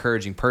naturally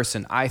encouraging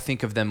person, I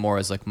think of them more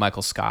as like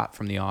Michael Scott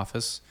from The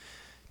Office,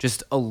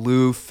 just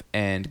aloof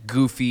and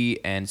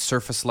goofy and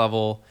surface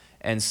level.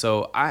 And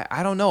so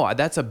I don't know.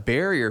 That's a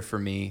barrier for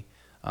me.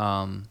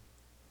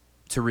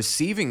 to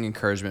receiving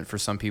encouragement for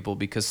some people,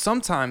 because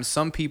sometimes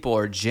some people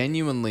are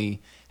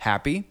genuinely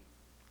happy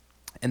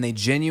and they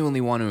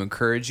genuinely want to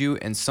encourage you,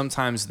 and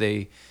sometimes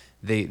they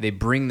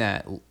bring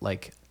that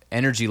like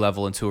energy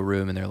level into a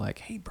room and they're like,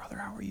 "Hey brother,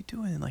 how are you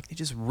doing?" And like they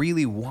just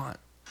really want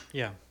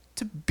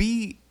to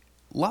be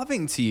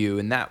loving to you,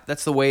 and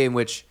that's the way in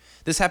which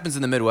this happens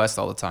in the Midwest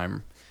all the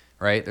time,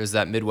 right? There's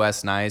that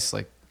Midwest nice,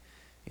 like,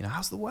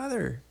 how's the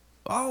weather?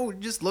 Oh,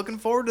 just looking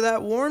forward to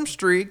that warm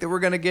streak that we're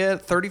going to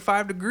get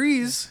 35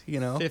 degrees,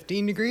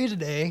 15 degrees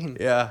today.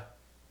 Yeah.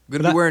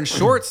 Going to be wearing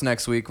shorts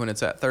next week when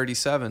it's at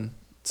 37.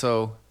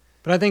 So,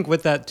 but I think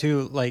with that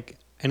too, like,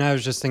 and I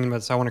was just thinking about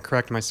this, I want to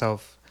correct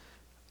myself.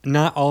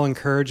 Not all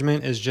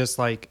encouragement is just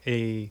like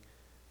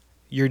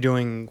you're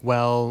doing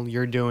well,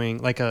 you're doing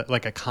like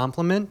a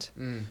compliment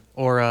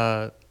or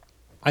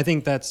I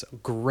think that's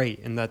great,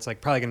 and that's like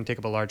probably going to take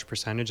up a large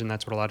percentage, and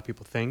that's what a lot of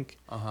people think.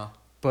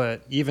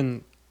 But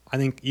I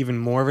think even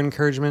more of an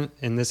encouragement,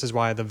 and this is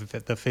why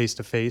the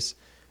face-to-face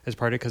is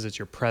part of it, because it's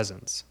your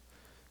presence.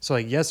 So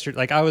like yesterday,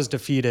 like I was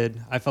defeated.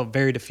 I felt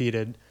very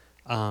defeated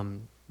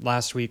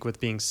last week with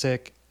being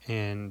sick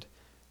and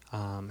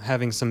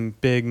having some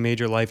big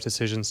major life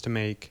decisions to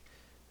make,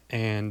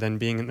 and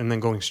then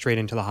going straight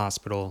into the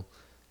hospital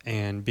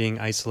and being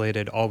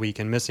isolated all week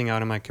and missing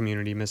out on my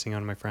community, missing out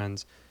on my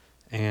friends.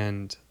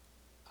 And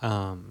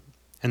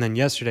then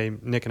yesterday,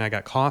 Nick and I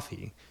got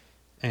coffee,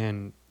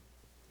 and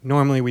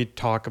normally we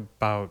talk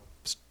about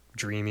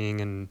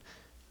dreaming and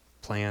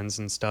plans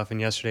and stuff.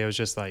 And yesterday it was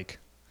just like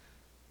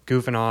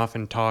goofing off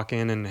and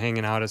talking and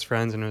hanging out as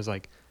friends. And it was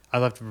like, I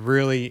left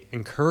really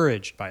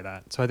encouraged by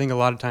that. So I think a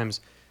lot of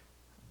times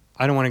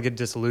I don't want to get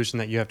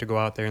disillusioned that you have to go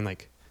out there and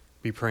like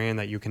be praying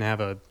that you can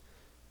have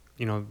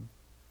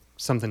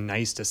something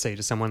nice to say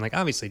to someone. Like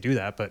obviously do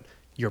that, but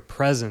your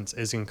presence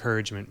is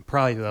encouragement.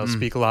 Probably they'll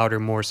speak louder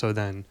more so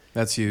than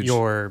that's huge.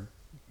 Your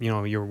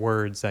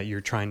words that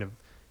you're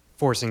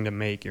forcing to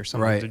make or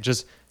something. Right. To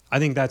just, I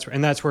think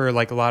that's where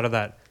like a lot of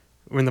that,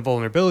 when the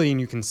vulnerability and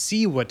you can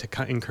see what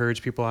to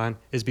encourage people on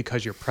is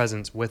because your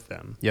presence with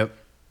them. Yep.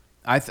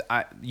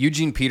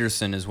 Eugene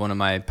Peterson is one of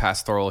my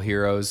pastoral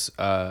heroes.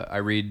 I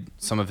read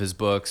some of his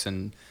books,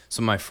 and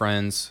some of my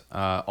friends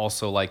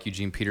also like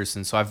Eugene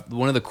Peterson. So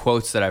one of the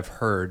quotes that I've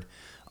heard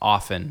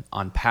often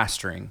on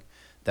pastoring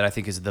that I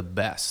think is the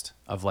best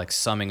of like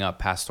summing up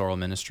pastoral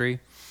ministry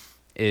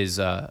is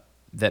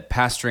that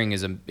pastoring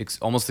is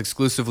almost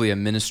exclusively a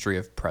ministry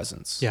of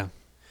presence. Yeah.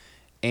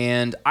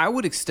 And I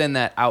would extend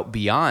that out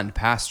beyond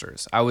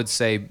pastors. I would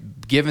say,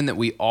 given that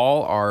we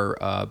all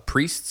are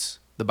priests,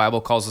 the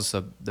Bible calls us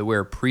that we're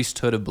a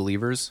priesthood of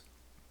believers.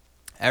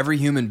 Every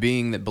human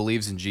being that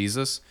believes in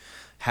Jesus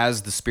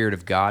has the Spirit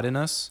of God in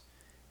us,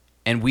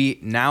 and we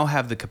now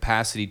have the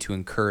capacity to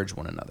encourage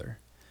one another,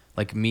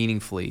 like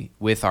meaningfully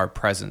with our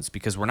presence,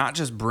 because we're not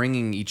just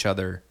bringing each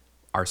other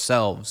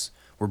ourselves,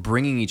 we're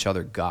bringing each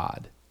other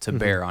God to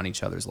bear on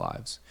each other's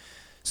lives.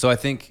 So I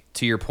think,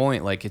 to your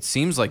point, like it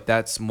seems like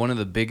that's one of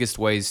the biggest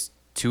ways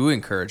to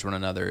encourage one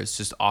another is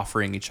just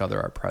offering each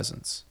other our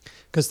presence.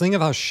 Because think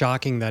of how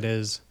shocking that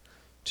is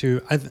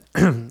to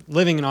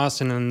living in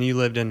Austin, and you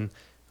lived in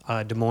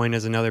Des Moines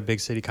as another big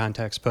city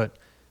context, but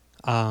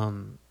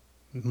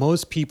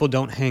most people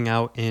don't hang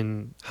out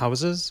in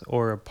houses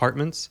or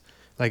apartments.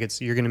 Like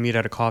you're going to meet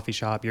at a coffee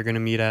shop, you're going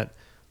to meet at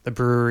the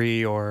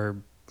brewery or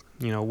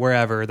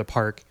wherever, the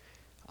park.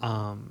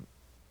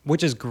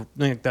 Which is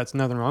like, that's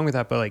nothing wrong with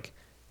that, but like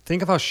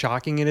think of how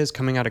shocking it is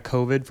coming out of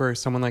COVID for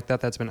someone like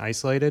that's been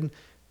isolated,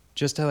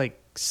 just to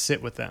like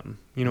sit with them,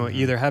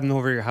 either have them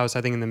over at your house.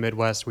 I think in the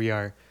Midwest we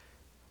are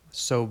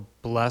so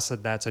blessed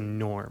that that's a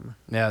norm.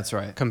 Yeah, that's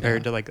right.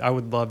 Compared to like, I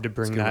would love to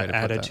bring that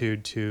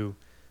attitude to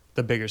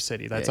the bigger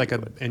city. That's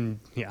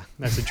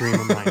that's a dream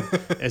of mine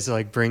is to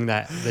like bring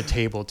the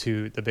table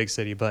to the big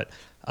city. But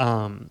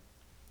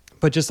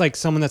just like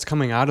someone that's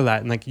coming out of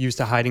that and like used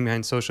to hiding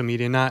behind social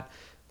media, not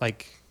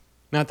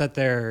that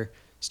they're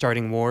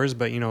starting wars,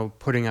 but,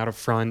 putting out a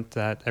front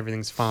that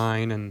everything's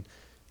fine and,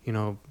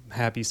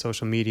 happy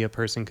social media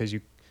person because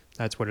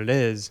that's what it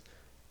is.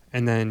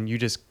 And then you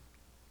just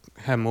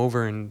have them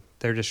over and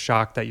they're just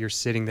shocked that you're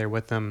sitting there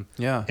with them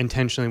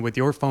intentionally with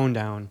your phone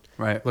down,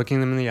 right, looking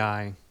them in the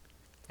eye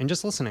and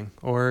just listening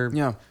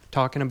or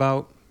talking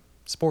about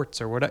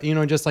sports or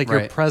whatever, just like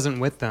you're present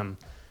with them.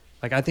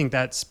 Like, I think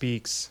that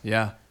speaks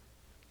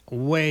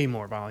way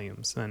more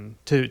volumes than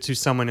to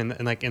someone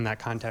in that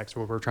context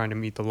where we're trying to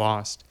meet the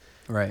lost,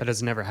 right, that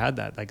has never had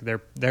that. Like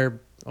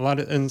they're a lot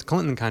of, in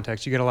Clinton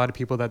context, you get a lot of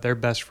people that their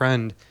best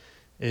friend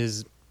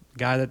is a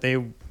guy that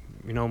they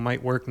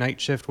might work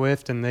night shift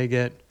with, and they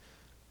get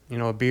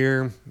a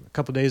beer a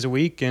couple days a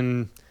week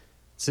and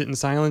sit in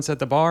silence at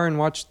the bar and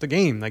watch the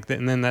game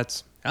and then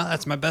that's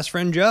my best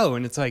friend Joe,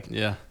 and it's like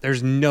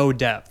there's no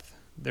depth,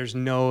 there's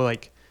no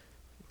like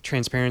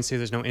transparency,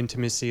 there's no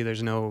intimacy,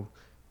 there's no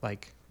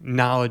like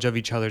knowledge of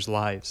each other's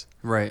lives.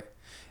 Right.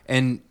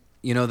 And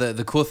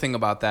the cool thing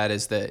about that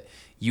is that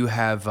you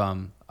have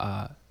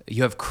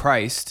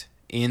Christ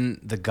in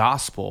the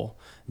gospel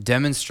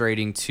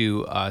demonstrating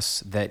to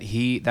us that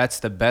that's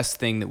the best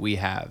thing that we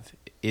have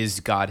is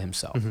God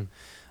himself.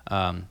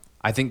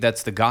 I think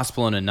that's the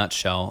gospel in a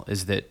nutshell,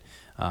 is that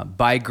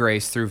by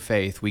grace through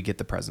faith, we get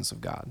the presence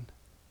of God,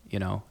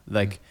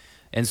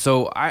 and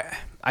so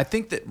I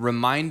think that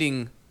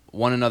reminding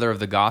one another of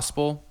the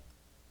gospel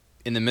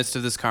in the midst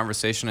of this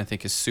conversation, I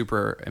think is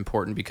super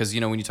important, because,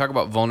 when you talk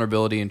about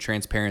vulnerability and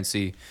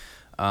transparency,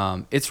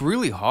 it's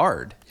really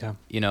hard. Yeah.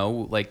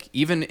 Like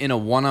even in a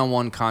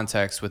one-on-one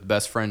context with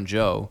best friend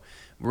Joe,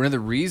 one of the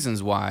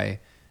reasons why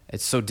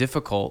it's so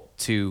difficult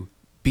to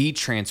be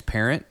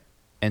transparent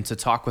and to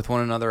talk with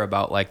one another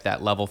about like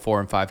that level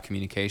 4 and 5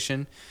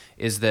 communication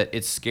is that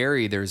it's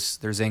scary.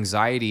 There's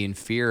anxiety and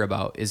fear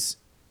about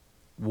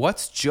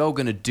what's Joe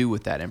going to do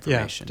with that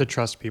information? Yeah, to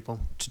trust people.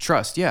 To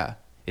trust, yeah.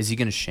 Is he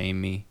going to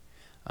shame me?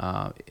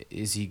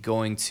 Is he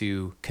going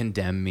to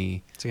condemn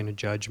me? Is he going to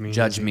judge me?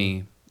 Judge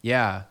me.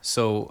 Yeah.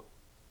 So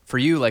for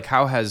you, like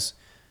how has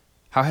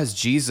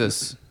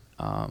Jesus,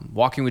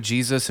 walking with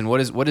Jesus, and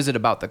what is it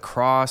about the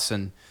cross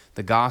and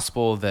the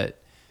gospel that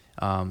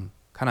kind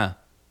of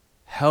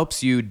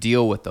helps you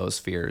deal with those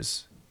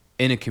fears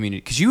in a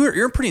community? Because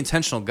you're a pretty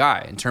intentional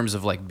guy in terms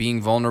of like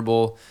being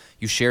vulnerable.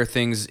 You share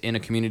things in a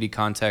community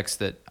context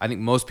that I think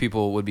most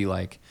people would be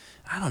like,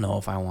 I don't know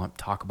if I want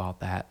to talk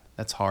about that.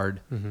 That's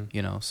hard,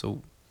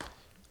 so.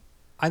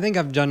 I think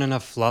I've done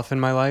enough fluff in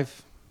my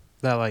life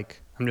that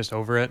like I'm just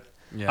over it.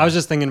 Yeah. I was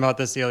just thinking about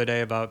this the other day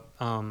about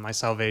my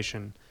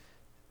salvation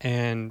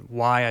and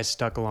why I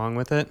stuck along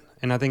with it.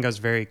 And I think I was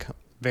very,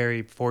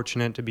 very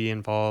fortunate to be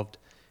involved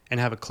and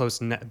have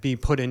be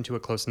put into a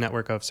close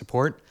network of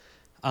support.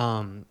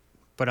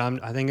 But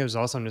I think it was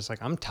also, I'm just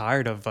like, I'm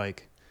tired of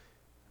like,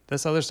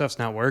 this other stuff's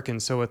not working.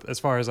 So as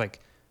far as like,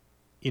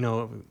 in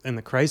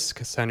the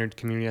Christ-centered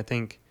community, I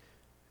think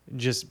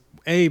just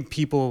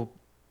people,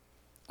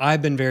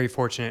 I've been very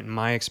fortunate in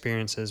my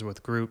experiences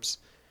with groups.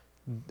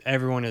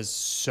 Everyone is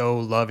so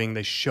loving.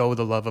 They show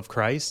the love of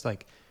Christ.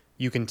 Like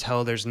you can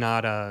tell there's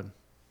not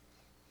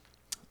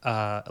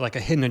like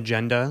a hidden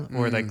agenda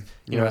or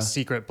a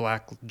secret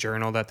black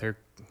journal that they're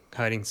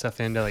hiding stuff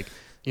into, like,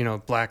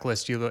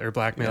 blacklist you or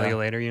blackmail you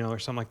later, or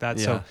something like that.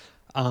 Yeah.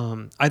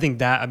 So I think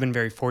that I've been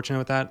very fortunate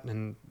with that.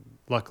 And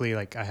luckily,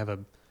 like I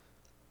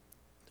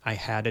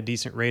had a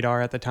decent radar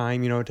at the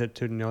time,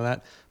 to know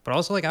that. But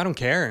also, like, I don't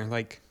care.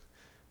 Like,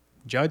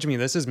 judge me.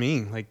 This is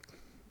me. Like,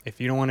 if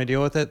you don't want to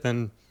deal with it,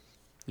 then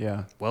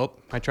well,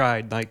 I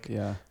tried. Like,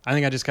 I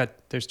think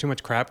there's too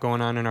much crap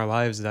going on in our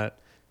lives that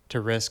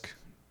to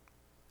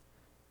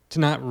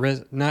not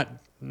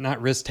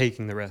risk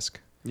taking the risk.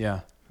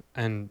 Yeah.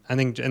 And I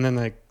think, and then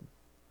like,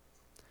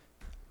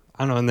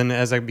 I don't know. And then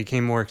as I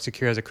became more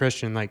secure as a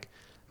Christian, like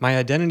my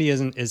identity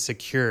is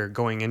secure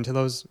going into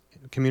those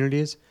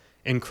communities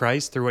in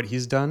Christ through what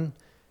he's done,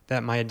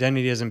 that my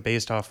identity isn't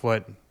based off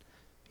what,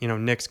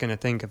 Nick's going to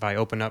think if I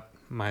open up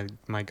my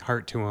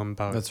heart to him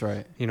about, that's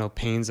right.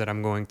 Pains that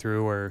I'm going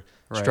through or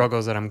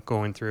struggles that I'm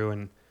going through.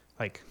 And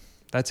like,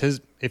 that's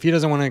if he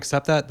doesn't want to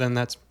accept that, then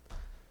that's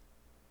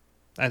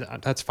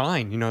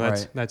fine.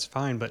 That's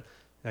fine. But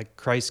like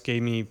Christ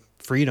gave me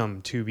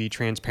freedom to be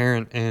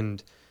transparent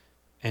and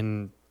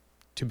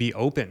to be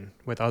open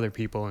with other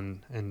people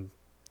and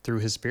through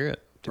his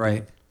Spirit.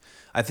 Right.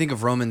 I think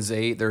of Romans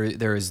 8,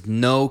 there is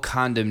no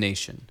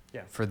condemnation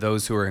for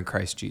those who are in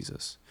Christ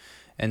Jesus.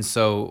 And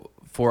so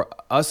for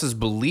us as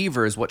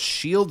believers, what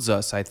shields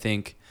us, I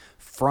think,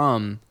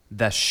 from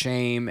the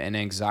shame and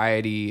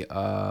anxiety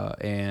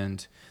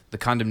and the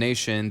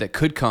condemnation that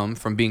could come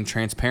from being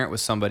transparent with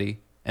somebody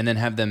and then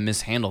have them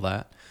mishandle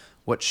that,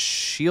 what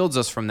shields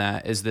us from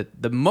that is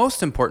that the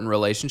most important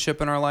relationship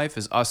in our life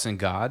is us and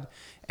God,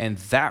 and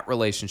that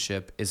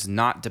relationship is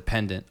not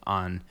dependent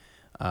on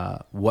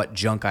what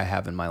junk I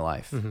have in my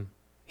life. Mm-hmm.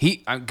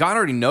 God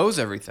already knows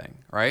everything,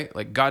 right?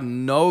 Like God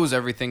knows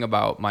everything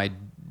about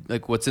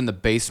what's in the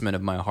basement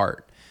of my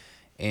heart.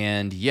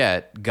 And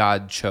yet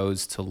God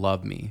chose to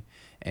love me,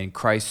 and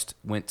Christ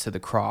went to the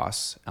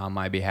cross on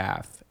my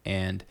behalf.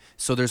 And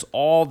so there's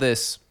all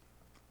this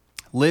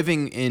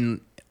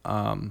living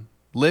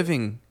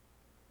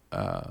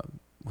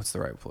what's the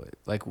right place?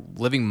 Like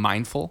living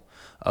mindful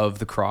of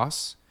the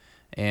cross.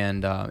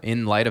 And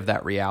in light of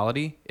that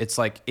reality, it's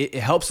like it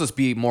helps us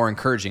be more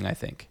encouraging, I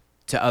think,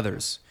 to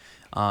others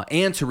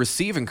and to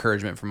receive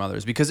encouragement from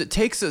others, because it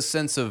takes a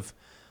sense of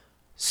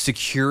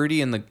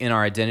security in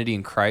our identity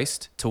in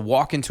Christ to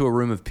walk into a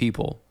room of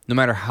people, no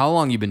matter how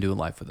long you've been doing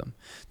life with them,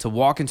 to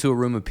walk into a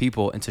room of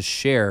people and to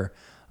share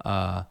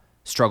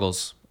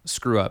struggles,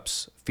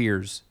 screw-ups,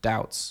 fears,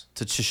 doubts,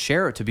 to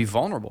share it, to be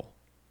vulnerable.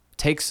 It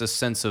takes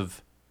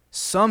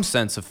some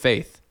sense of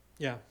faith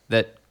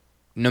that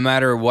no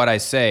matter what I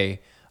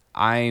say,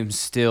 I'm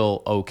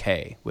still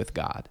okay with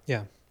God.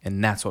 Yeah.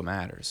 And that's what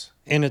matters.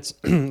 And it's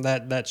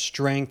that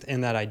strength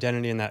and that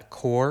identity and that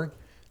core,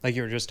 like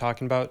you were just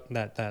talking about,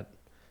 that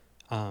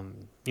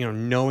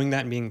knowing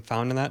that and being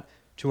found in that,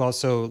 to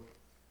also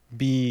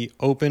be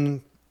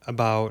open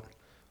about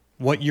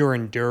what you're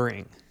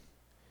enduring.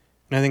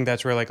 And I think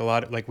that's where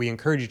we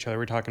encourage each other.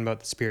 We're talking about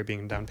the Spirit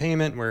being a down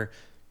payment, where,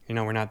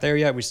 we're not there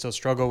yet. We still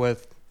struggle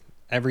with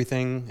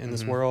everything in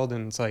this world.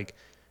 And it's like,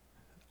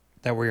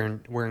 that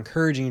we're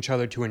encouraging each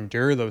other to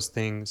endure those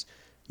things.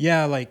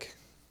 Yeah, like,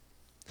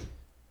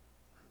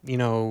 you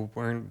know,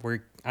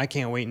 I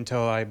can't wait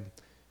until I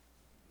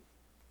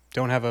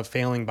don't have a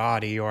failing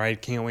body, or I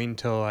can't wait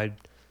until I,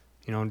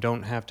 you know,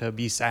 don't have to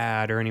be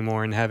sad or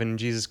anymore in heaven and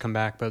Jesus come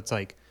back. But it's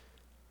like,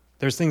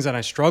 there's things that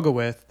I struggle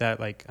with that,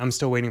 like, I'm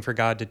still waiting for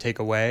God to take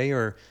away,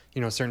 or,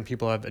 you know, certain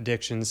people have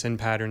addictions, sin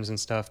patterns and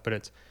stuff,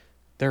 but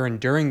they're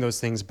enduring those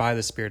things by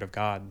the Spirit of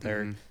God.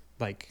 They're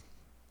like,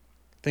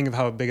 think of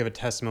how big of a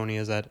testimony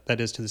is that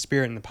is to the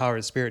Spirit and the power of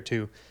the Spirit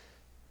to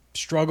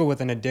struggle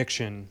with an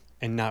addiction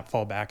and not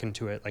fall back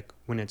into it. Like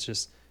when it's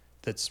just,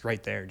 that's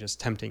right there, just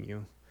tempting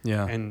you.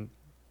 Yeah. And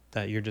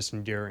that you're just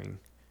enduring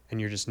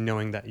and you're just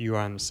knowing that you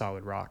are on a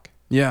solid rock.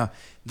 Yeah.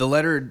 The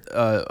letter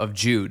of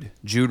Jude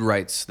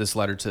writes this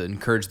letter to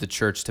encourage the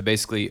church to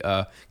basically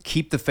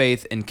keep the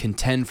faith and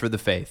contend for the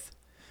faith.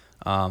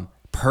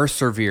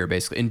 Persevere,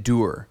 basically,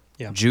 endure.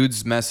 Yeah.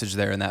 Jude's message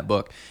there in that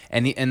book.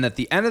 And at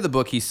the end of the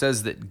book, he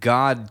says that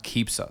God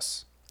keeps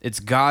us. It's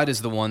God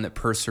is the one that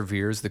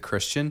perseveres the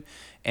Christian.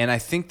 And I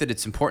think that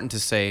it's important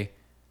to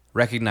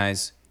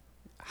recognize,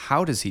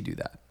 how does he do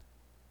that?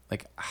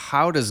 Like,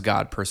 how does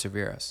God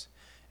persevere us?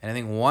 And I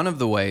think one of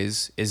the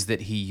ways is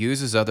that he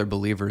uses other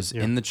believers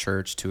in the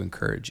church to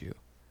encourage you.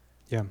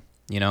 Yeah.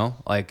 You know,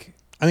 like,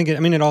 I think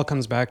it all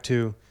comes back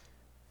to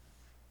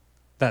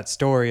that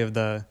story of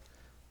the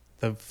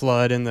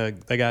flood and the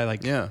guy,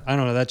 like, yeah, I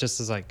don't know, that just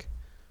is like,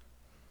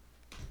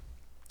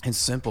 it's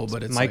simple,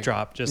 but it's mic like,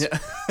 drop, just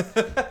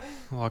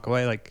walk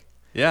away. Like,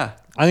 yeah,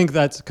 I think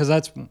that's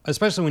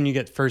especially when you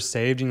get first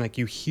saved and like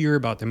you hear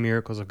about the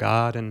miracles of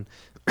God and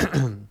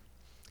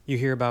you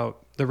hear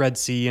about the Red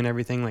Sea and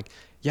everything. Like,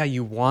 yeah,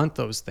 you want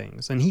those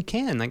things, and he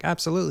can, like,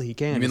 absolutely he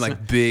can. You mean It's like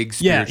not, big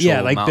spiritual,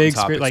 yeah, like big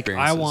mountaintop spirit. Like, I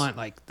experiences. want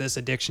like this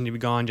addiction to be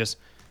gone, just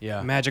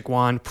magic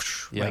wand,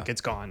 Yeah. like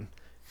it's gone.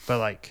 But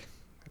like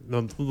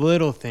the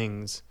little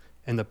things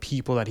and the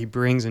people that he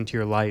brings into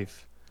your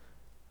life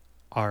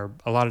are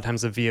a lot of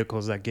times the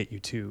vehicles that get you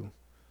to,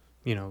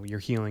 you know, your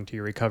healing, to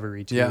your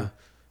recovery, to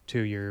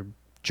your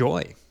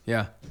joy.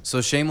 Yeah. So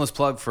shameless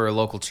plug for a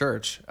local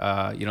church.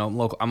 You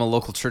know, I'm a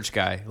local church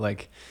guy.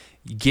 Like,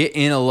 get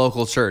in a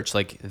local church.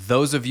 Like,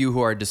 those of you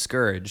who are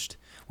discouraged,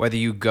 whether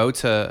you go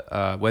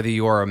to, whether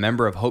you are a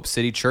member of Hope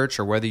City Church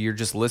or whether you're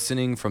just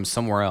listening from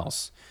somewhere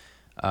else,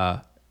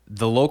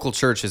 the local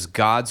church is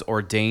God's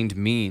ordained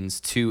means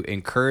to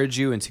encourage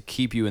you and to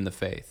keep you in the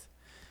faith.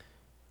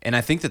 And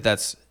I think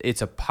that's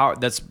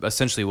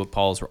essentially what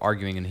Paul's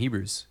arguing in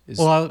Hebrews.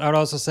 Well, I would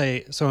also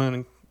say,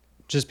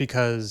 just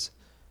because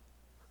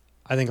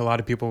I think a lot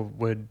of people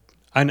would,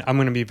 I'm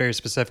going to be very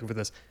specific with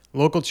this.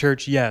 Local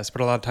church, yes,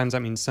 but a lot of times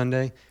that means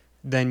Sunday.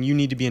 Then you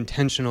need to be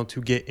intentional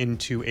to get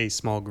into a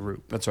small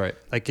group. That's right.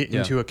 Like, get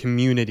into a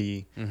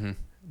community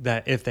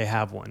that, if they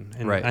have one.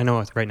 And I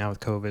know right now with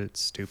COVID,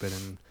 it's stupid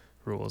and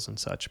rules and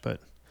such, but.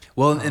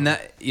 Well, and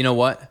that, you know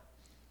what?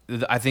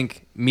 I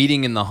think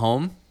meeting in the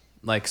home,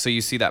 like, so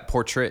you see that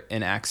portrait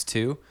in Acts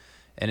 2,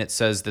 and it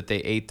says that they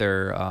ate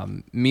their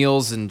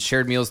meals and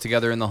shared meals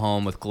together in the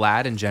home with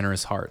glad and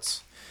generous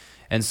hearts.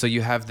 And so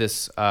you have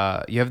this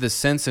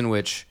sense in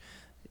which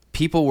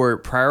people were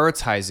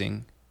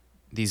prioritizing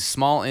these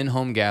small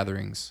in-home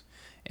gatherings,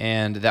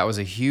 and that was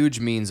a huge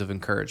means of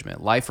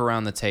encouragement. Life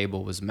around the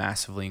table was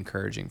massively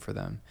encouraging for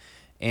them.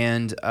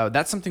 And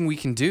that's something we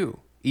can do,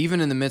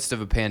 even in the midst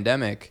of a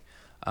pandemic,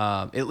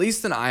 at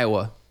least in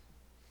Iowa.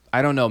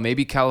 I don't know,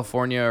 maybe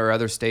California or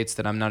other states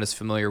that I'm not as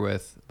familiar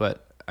with,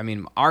 but I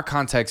mean, our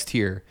context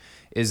here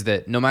is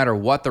that no matter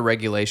what the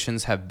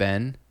regulations have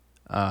been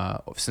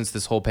since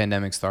this whole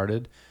pandemic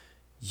started,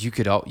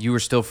 you were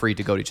still free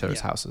to go to each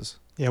other's houses.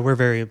 Yeah, we're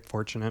very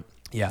fortunate.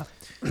 Yeah,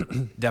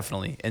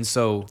 definitely. And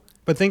so,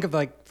 but think of,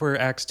 like, for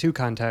Acts 2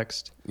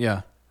 context,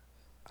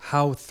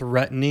 how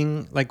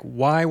threatening, like,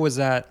 why was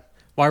that?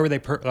 Why were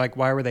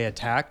they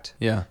attacked?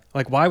 Yeah.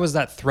 Like, why was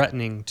that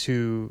threatening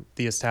to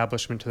the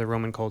establishment, to the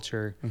Roman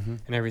culture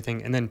and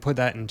everything? And then put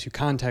that into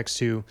context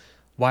to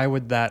why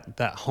would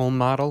that home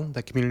model,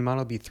 that community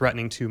model, be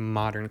threatening to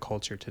modern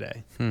culture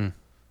today?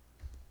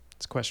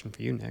 It's a question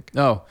for you, Nick.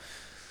 Oh,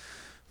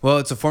 well,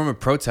 it's a form of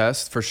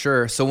protest for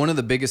sure. So one of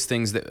the biggest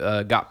things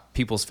that got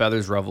people's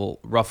feathers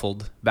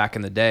ruffled back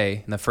in the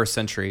day, in the first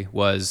century,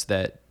 was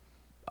that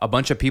a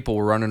bunch of people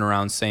were running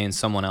around saying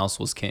someone else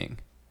was king.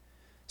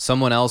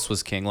 Someone else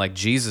was king, like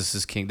Jesus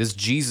is king. This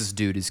Jesus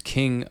dude is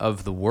king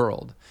of the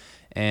world.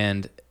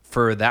 And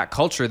for that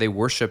culture, they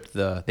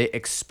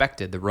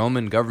the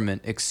Roman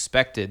government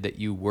expected that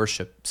you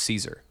worship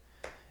Caesar.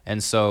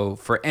 And so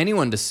for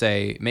anyone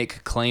to make a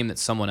claim that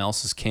someone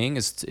else is king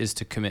is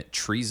to commit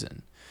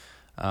treason.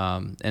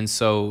 And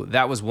so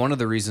that was one of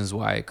the reasons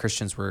why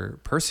Christians were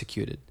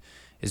persecuted,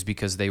 is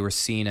because they were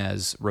seen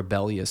as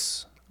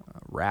rebellious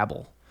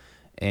rabble.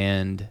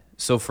 And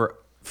so for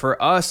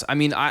us, I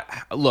mean,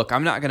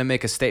 I'm not going to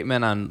make a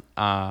statement on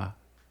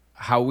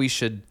how we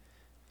should,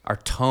 our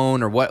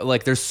tone or what,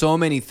 like, there's so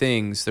many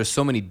things, there's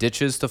so many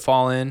ditches to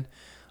fall in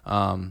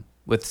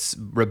with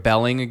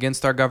rebelling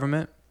against our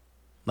government.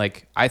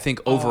 Like, I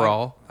think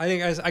overall, I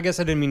guess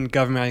I didn't mean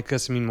government. I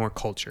guess I mean more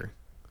culture.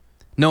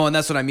 No, and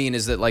that's what I mean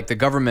is that like the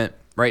government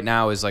right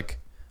now is like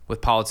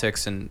with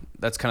politics, and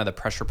that's kind of the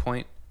pressure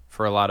point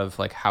for a lot of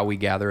like how we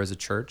gather as a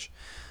church.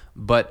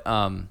 But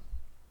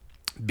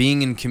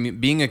being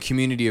a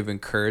community of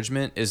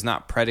encouragement is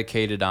not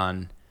predicated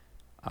on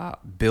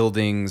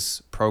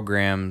buildings,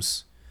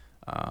 programs.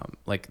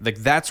 Like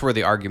that's where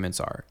the arguments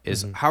are.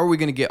 Is how are we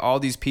going to get all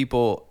these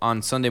people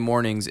on Sunday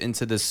mornings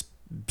into this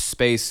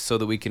space so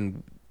that we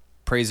can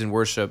praise and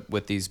worship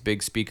with these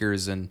big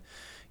speakers and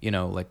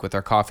like with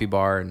our coffee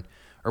bar and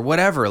or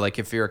whatever. Like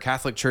if you're a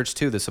Catholic church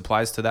too, this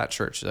applies to that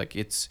church. Like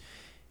it's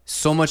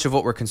so much of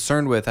what we're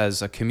concerned with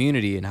as a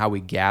community and how we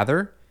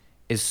gather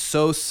is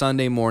so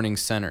Sunday morning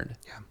centered.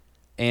 Yeah.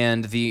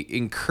 And the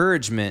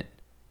encouragement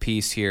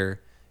piece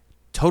here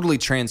totally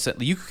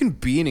transcend. You can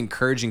be an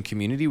encouraging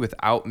community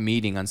without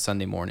meeting on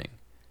Sunday morning.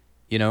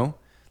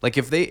 Like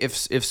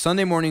if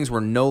Sunday mornings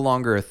were no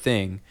longer a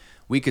thing,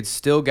 we could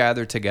still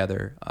gather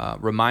together,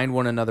 remind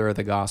one another of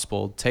the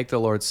gospel, take the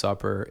Lord's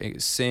Supper,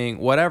 sing,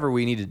 whatever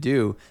we need to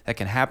do. That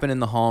can happen in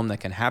the home,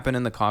 that can happen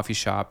in the coffee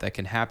shop, that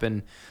can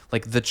happen.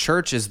 Like the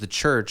church is the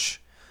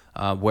church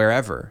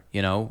wherever,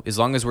 as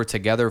long as we're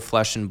together,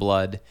 flesh and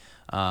blood.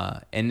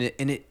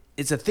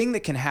 It's a thing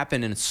that can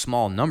happen in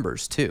small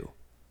numbers too.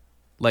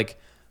 Like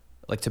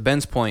to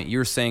Ben's point,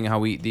 you're saying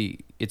how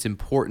it's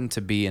important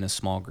to be in a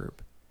small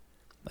group.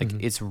 Like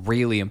it's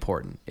really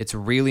important. It's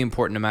really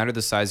important no matter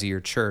the size of your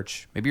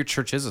church. Maybe your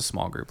church is a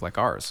small group like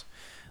ours.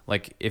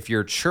 Like if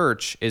your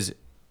church is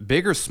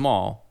big or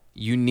small,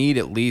 you need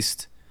at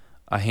least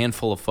a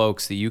handful of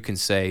folks that you can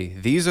say,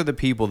 these are the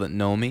people that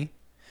know me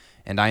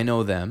and I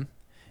know them,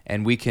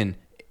 and we can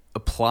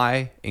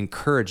apply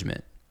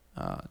encouragement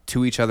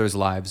to each other's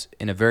lives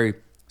in a very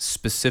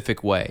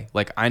specific way.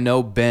 Like I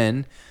know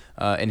Ben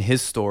and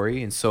his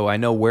story, and so I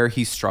know where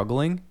he's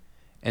struggling,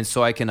 and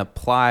so I can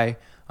apply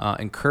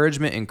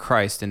encouragement in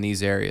Christ in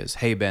these areas.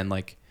 Hey, Ben,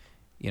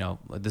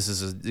 this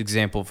is an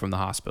example from the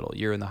hospital.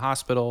 You're in the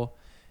hospital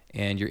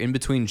and you're in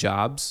between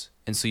jobs.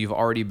 And so you've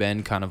already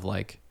been kind of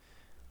like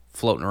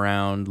floating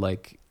around,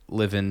 like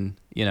living,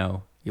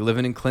 you're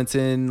living in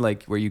Clinton,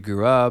 like where you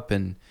grew up,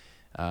 and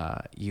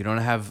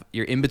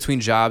you're in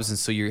between jobs. And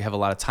so you have a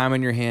lot of time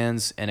on your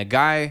hands. And a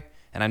guy,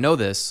 and I know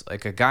this,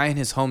 like a guy in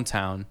his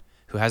hometown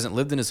who hasn't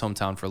lived in his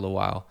hometown for a little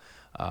while,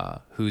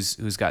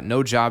 who's got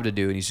no job to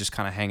do and he's just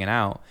kind of hanging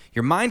out,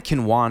 your mind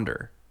can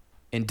wander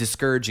in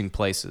discouraging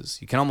places.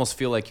 You can almost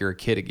feel like you're a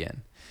kid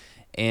again.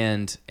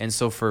 And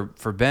so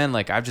for Ben,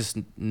 like I've just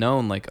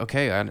known like,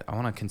 okay, I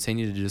want to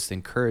continue to just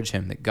encourage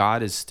him that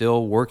God is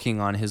still working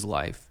on his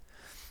life.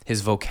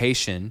 His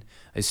vocation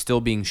is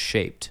still being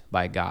shaped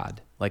by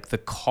God. Like the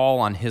call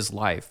on his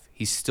life,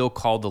 he's still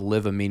called to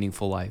live a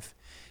meaningful life.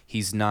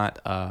 He's not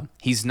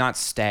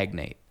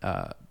stagnate,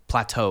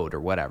 plateaued or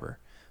whatever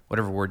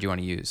word you want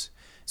to use.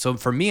 So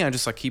for me, I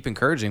just like keep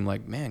encouraging him,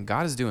 like, man,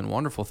 God is doing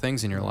wonderful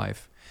things in your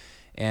life.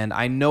 And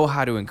I know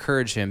how to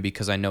encourage him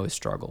because I know his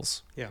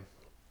struggles. Yeah.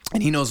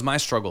 And he knows my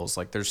struggles.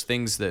 Like there's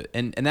things that,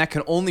 and that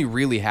can only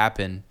really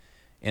happen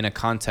in a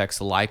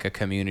context like a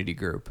community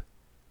group.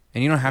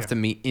 And you don't have to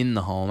meet in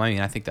the home. I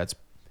mean, I think that's,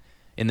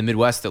 in the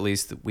Midwest at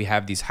least, we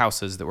have these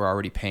houses that we're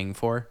already paying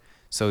for.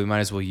 So we might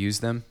as well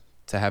use them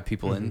to have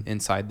people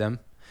inside them.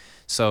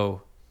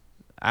 So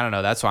I don't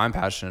know. That's why I'm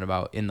passionate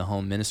about in the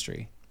home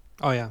ministry.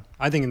 Oh yeah,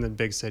 I think in the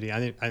big city.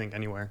 I think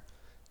anywhere.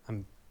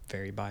 I'm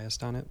very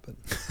biased on it,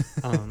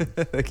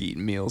 but like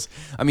eating meals.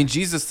 I mean,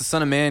 Jesus, the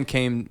Son of Man,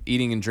 came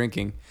eating and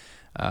drinking.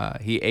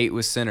 He ate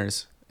with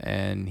sinners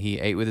and he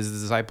ate with his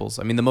disciples.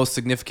 I mean, the most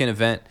significant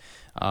event,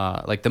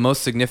 like the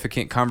most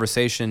significant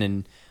conversation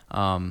and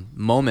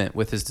moment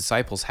with his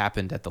disciples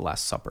happened at the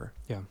Last Supper.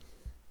 Yeah,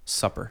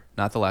 supper,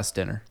 not the last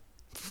dinner.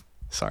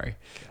 Sorry,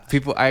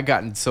 people. I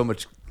gotten so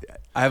much.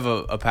 I have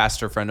a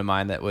pastor friend of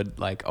mine that would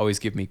like always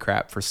give me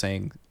crap for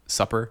saying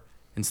supper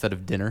instead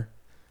of dinner,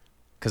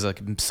 because like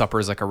supper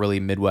is like a really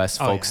Midwest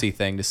folksy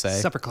thing to say.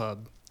 Supper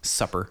club.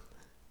 Supper.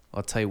 Well,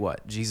 I'll tell you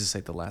what, Jesus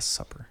ate the Last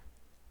Supper.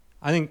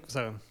 I think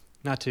so.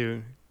 Not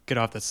to get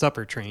off the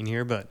supper train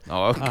here, but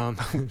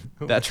okay.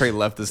 That train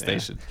left the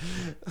station.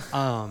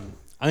 I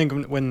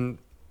think when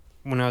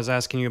I was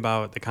asking you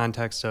about the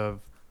context of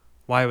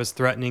why it was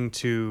threatening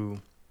to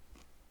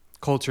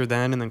culture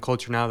then and then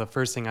culture now, the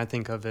first thing I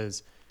think of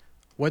is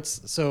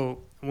so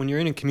when you're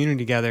in a community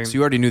together. So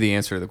you already knew the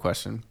answer to the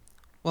question.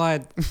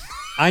 Well,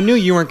 I knew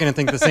you weren't going to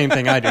think the same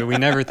thing I do. We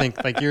never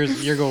think like you're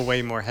going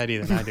way more heady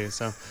than I do.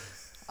 So,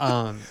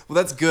 well,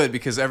 that's good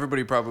because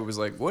everybody probably was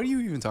like, "What are you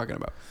even talking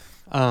about?"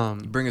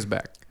 Bring us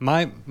back.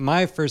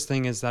 My first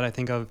thing is that I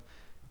think of,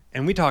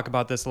 and we talk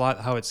about this a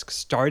lot, how it's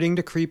starting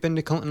to creep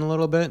into Clinton a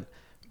little bit,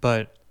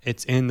 but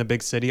it's in the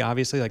big city,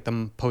 obviously, like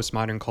the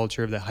postmodern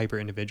culture of the hyper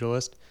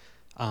individualist.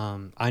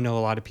 I know a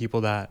lot of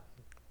people that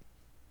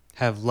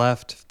have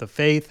left the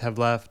faith, have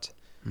left,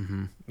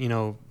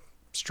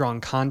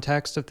 strong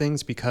context of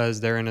things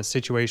because they're in a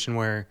situation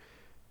where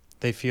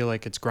they feel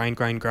like it's grind.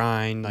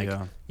 Like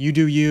you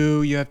do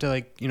you have to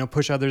like,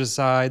 push others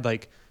aside.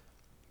 Like,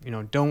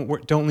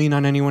 don't lean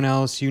on anyone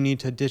else. You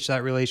need to ditch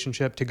that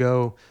relationship to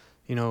go,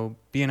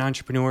 be an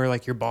entrepreneur,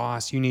 like your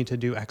boss, you need to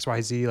do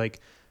XYZ, like,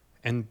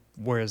 and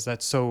whereas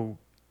that's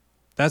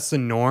the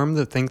norm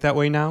to think that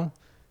way now.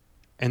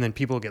 And then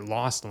people get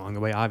lost along the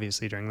way,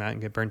 obviously, during that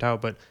and get burnt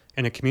out. But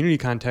in a community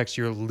context,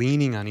 you're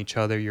leaning on each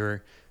other.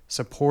 You're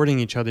supporting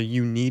each other.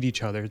 You need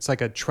each other. It's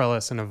like a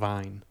trellis and a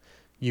vine.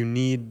 You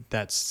need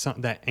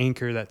that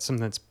anchor, that's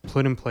something that's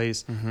put in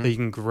place that you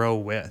can grow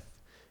with.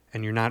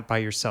 And you're not by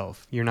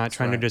yourself. You're not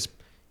trying to just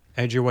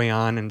edge your way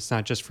on. And it's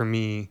not just for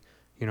me.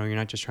 You're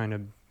not just trying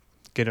to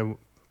get a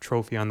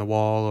trophy on the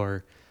wall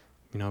or,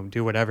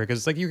 do whatever. Because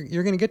it's like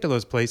you're going to get to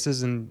those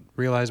places and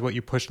realize what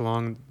you pushed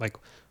along, like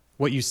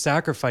what you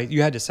sacrificed.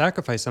 You had to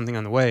sacrifice something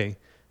on the way.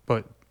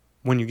 But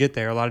when you get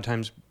there, a lot of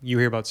times you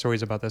hear about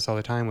stories about this all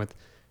the time with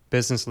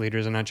business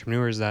leaders and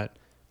entrepreneurs that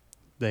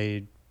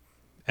they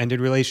ended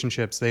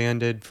relationships, they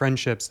ended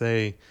friendships,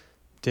 they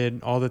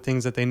did all the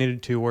things that they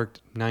needed to,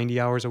 worked 90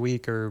 hours a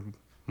week or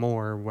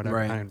more,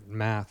 whatever kind of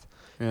math.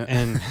 Yeah.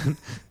 And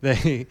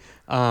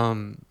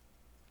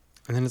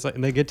and then it's like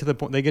they get to the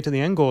point, they get to the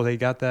end goal, they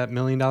got that $1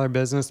 million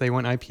business, they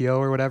went IPO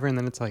or whatever, and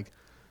then it's like,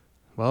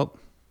 well,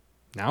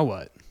 now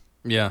what?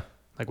 Yeah.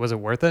 Like, was it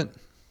worth it?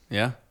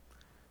 Yeah.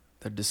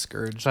 They're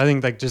discouraged. So I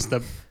think like just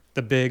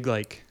the big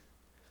like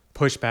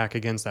pushback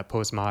against that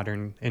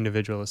postmodern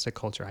individualistic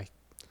culture,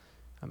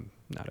 I'm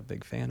not a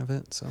big fan of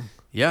it. So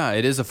yeah,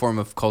 it is a form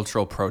of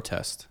cultural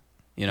protest.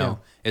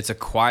 It's a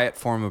quiet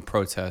form of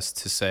protest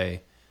to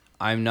say,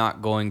 I'm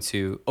not going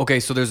to.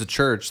 Okay, so there's a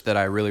church that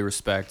I really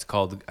respect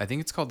I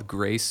think it's called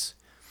Grace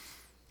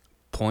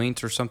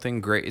Point or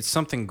something. It's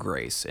something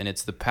Grace, and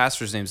it's the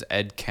pastor's name's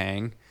Ed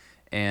Kang,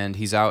 and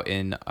he's out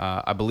in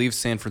I believe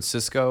San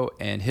Francisco,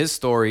 and his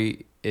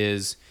story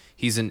is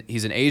he's an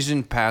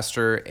Asian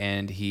pastor,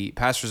 and he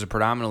pastors a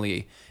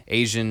predominantly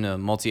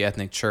Asian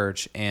multi-ethnic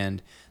church,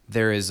 and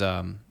there's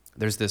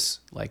this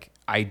like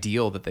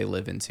ideal that they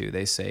live into.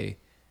 They say,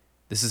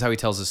 this is how he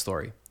tells his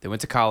story. They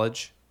went to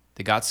college,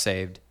 they got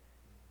saved,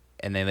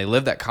 and then they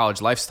lived that college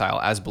lifestyle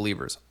as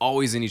believers,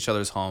 always in each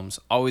other's homes,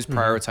 always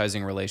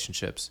prioritizing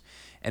relationships.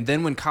 And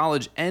then when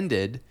college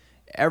ended,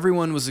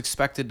 everyone was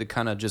expected to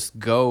kind of just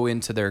go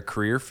into their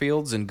career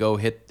fields and go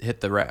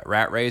hit the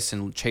rat race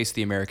and chase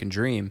the American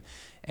dream.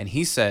 And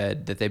he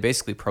said that they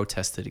basically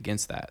protested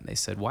against that. And they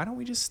said, why don't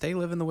we just stay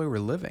living the way we're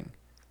living?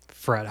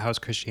 Frat house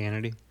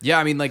Christianity. Yeah,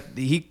 I mean, like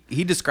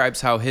he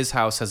describes how his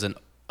house has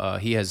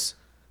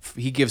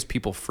he gives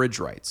people fridge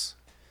rights.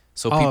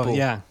 So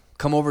people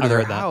come over to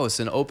their house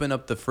and open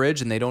up the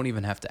fridge, and they don't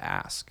even have to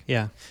ask.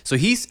 Yeah. So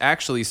he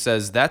actually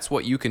says that's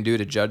what you can do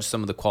to judge some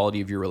of the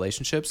quality of your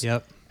relationships.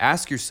 Yep.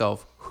 Ask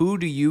yourself, who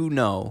do you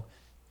know?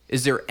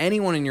 Is there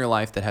anyone in your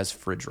life that has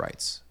fridge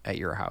rights at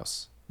your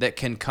house that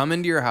can come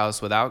into your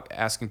house without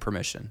asking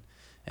permission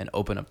and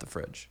open up the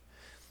fridge?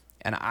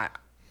 And I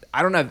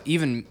don't have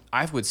even,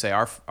 I would say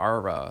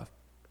our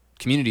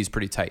community is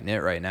pretty tight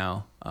knit right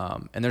now.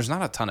 And there's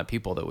not a ton of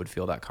people that would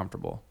feel that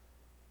comfortable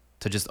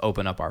to just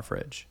open up our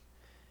fridge.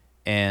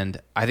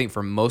 And I think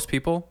for most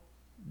people,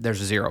 there's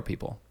 0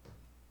 people.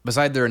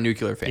 Besides, they're a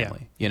nuclear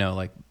family,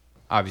 like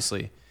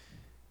obviously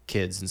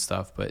kids and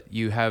stuff. But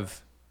you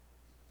have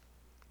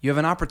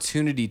an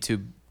opportunity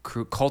to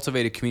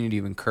cultivate a community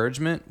of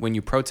encouragement when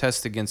you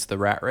protest against the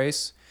rat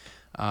race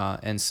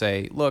and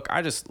say, look,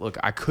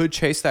 I could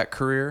chase that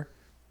career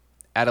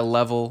at a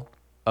level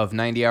of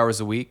 90 hours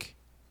a week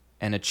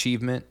and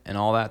achievement and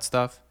all that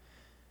stuff,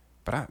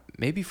 but I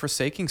maybe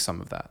forsaking some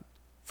of that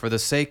for the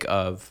sake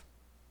of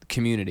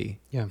community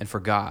and for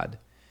God.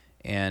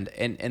 And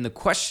the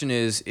question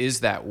is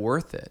that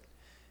worth it?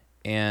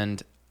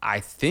 And I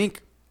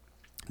think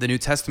the New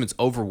Testament's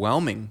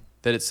overwhelming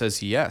that it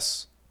says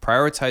yes,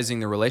 prioritizing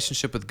the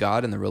relationship with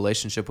God and the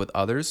relationship with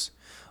others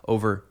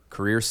over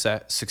career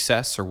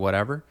success or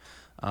whatever.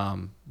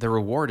 The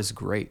reward is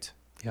great.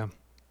 Yeah.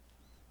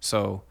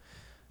 So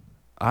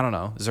I don't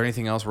know. Is there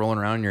anything else rolling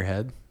around in your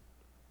head?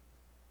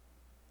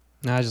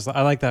 No,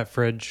 I like that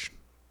fridge.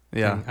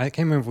 Yeah. Thing. I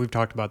can't remember if we've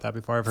talked about that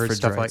before. I've heard Fridge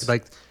stuff rights.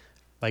 like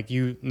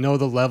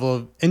the level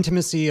of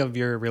intimacy of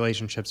your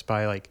relationships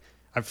by like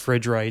a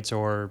fridge rights,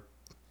 or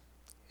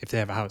if they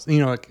have a house,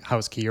 like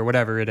house key or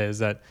whatever it is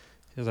that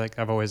is like,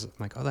 I've always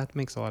like, oh, that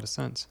makes a lot of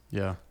sense.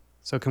 Yeah.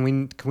 So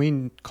can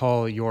we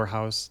call your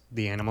house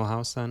the Animal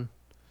House then?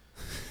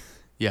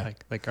 Yeah.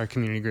 Like our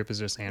community group is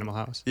just Animal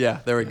House. Yeah.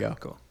 There we go.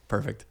 Cool.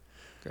 Perfect.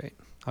 Great.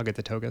 I'll get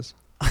the togas.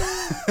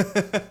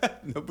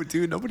 No, but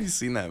dude, nobody's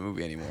seen that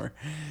movie anymore.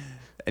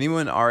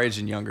 Anyone our age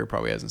and younger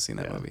probably hasn't seen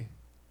that movie.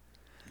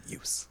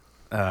 Use.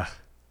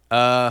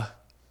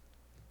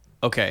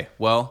 Okay.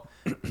 Well,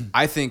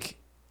 I think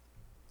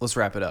let's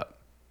wrap it up.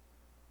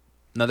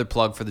 Another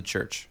plug for the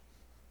church,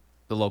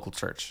 the local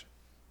church,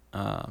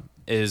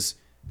 is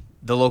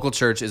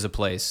a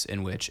place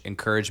in which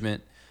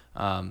encouragement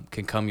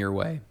can come your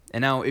way.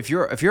 And now, if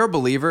you're a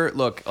believer,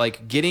 look,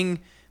 like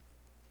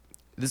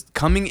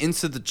coming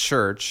into the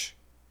church,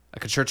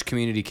 like a church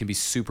community, can be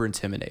super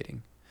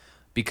intimidating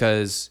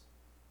because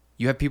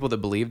you have people that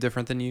believe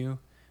different than you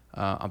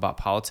about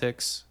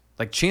politics.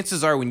 Like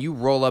chances are when you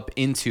roll up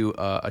into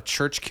a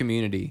church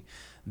community,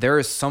 there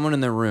is someone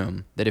in the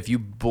room that if you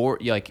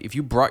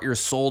brought your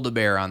soul to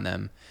bear on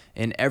them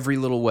in every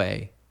little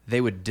way,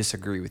 they would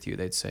disagree with you.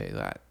 They'd say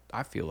that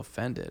I feel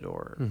offended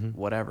or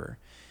whatever.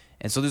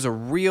 And so there's a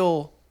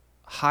real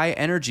high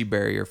energy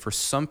barrier for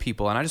some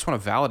people. And I just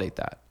want to validate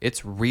that.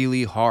 It's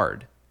really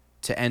hard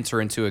to enter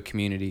into a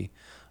community,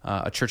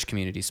 a church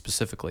community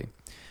specifically.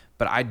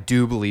 But I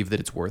do believe that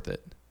it's worth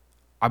it.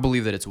 I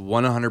believe that it's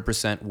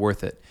 100%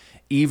 worth it,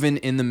 even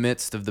in the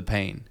midst of the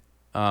pain.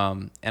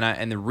 And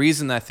the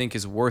reason I think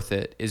is worth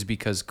it is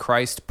because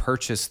Christ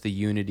purchased the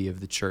unity of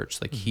the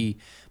church. Like he,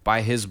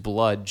 by his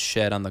blood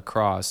shed on the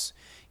cross,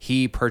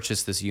 he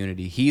purchased this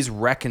unity. He's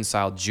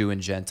reconciled Jew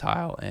and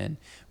Gentile and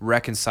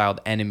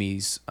reconciled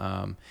enemies.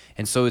 And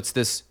so it's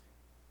this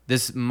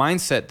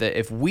mindset that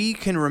if we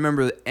can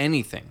remember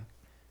anything,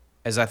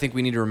 as I think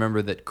we need to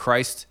remember that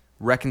Christ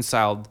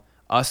reconciled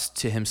us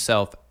to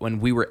himself when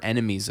we were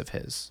enemies of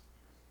his.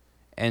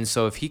 And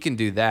so if he can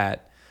do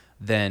that,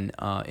 then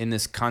in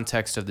this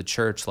context of the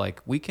church,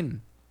 like we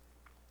can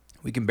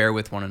bear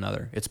with one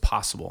another. It's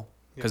possible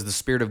because the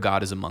Spirit of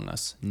God is among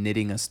us,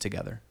 knitting us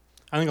together.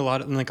 I think a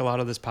lot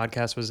of this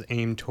podcast was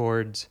aimed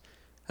towards,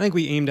 I think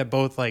we aimed at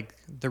both like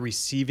the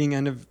receiving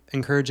end of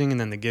encouraging and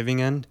then the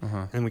giving end.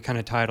 And we kind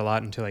of tied a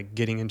lot into like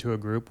getting into a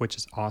group, which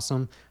is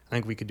awesome. I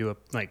think we could do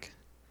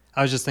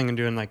I was just thinking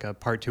doing like a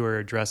part 2 or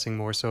addressing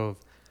more so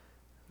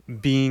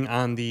of being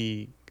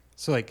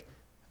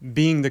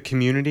being the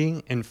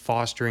community and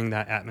fostering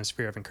that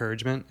atmosphere of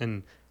encouragement,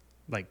 and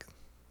like,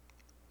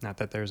 not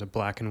that there's a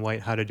black and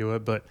white how to do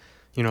it, but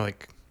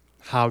like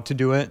how to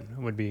do it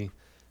would be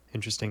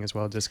interesting as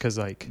well. Just because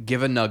like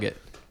give a nugget,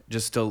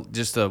 just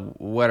to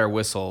wet our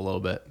whistle a little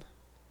bit.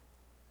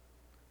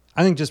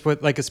 I think just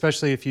what, like,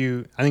 especially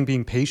I think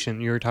being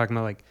patient, you were talking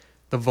about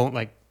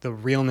like the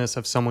realness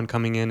of someone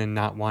coming in and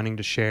not wanting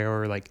to share,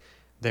 or like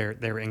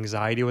their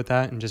anxiety with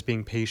that, and just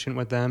being patient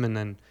with them. And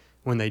then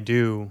when they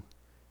do,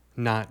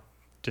 not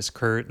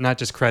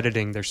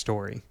discrediting their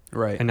story.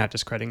 Right. And not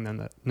discrediting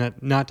them,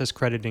 not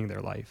discrediting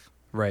their life.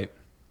 Right.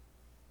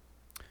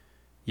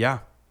 Yeah.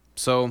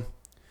 So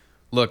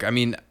look, I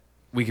mean,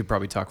 we could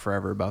probably talk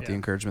forever about the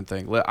encouragement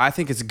thing. I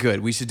think it's good.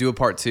 We should do a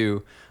part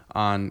 2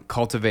 on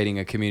cultivating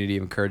a community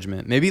of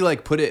encouragement. Maybe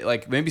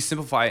maybe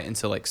simplify it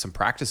into like some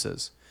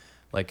practices,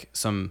 like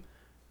some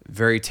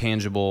very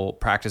tangible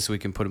practice we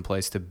can put in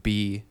place to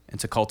be and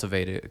to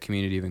cultivate a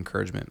community of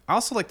encouragement. I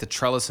also like the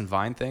trellis and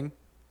vine thing.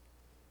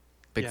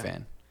 Big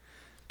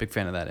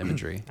fan of that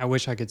imagery. I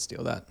wish I could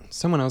steal that.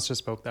 Someone else just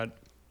spoke that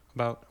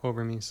about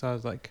over me, so I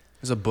was like,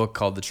 there's a book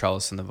called The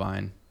Trellis and the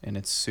Vine, and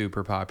it's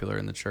super popular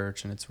in the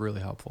church, and it's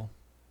really helpful.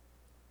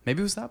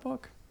 Maybe it was that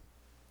book?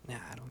 No,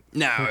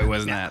 it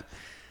wasn't that.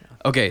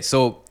 Okay,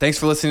 so thanks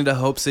for listening to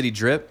Hope City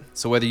Drip.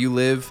 So whether you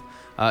live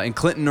in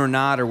Clinton or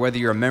not, or whether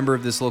you're a member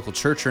of this local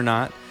church or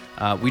not,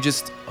 we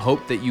just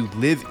hope that you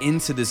live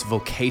into this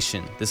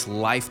vocation, this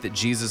life that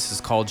Jesus has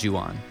called you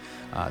on,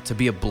 to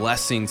be a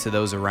blessing to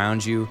those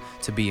around you,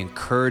 to be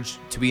encouraged,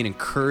 to be an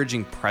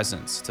encouraging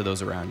presence to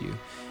those around you.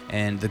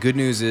 And the good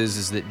news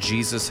is that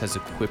Jesus has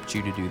equipped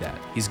you to do that.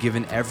 He's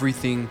given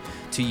everything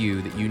to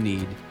you that you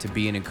need to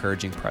be an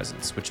encouraging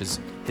presence, which is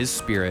his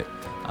Spirit,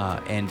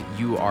 and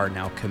you are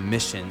now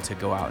commissioned to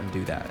go out and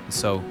do that. And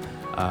so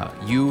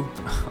you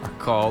are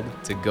called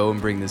to go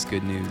and bring this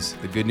good news,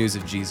 the good news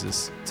of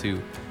Jesus,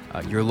 to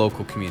your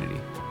local community.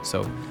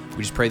 So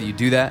we just pray that you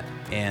do that,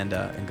 and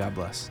God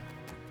bless.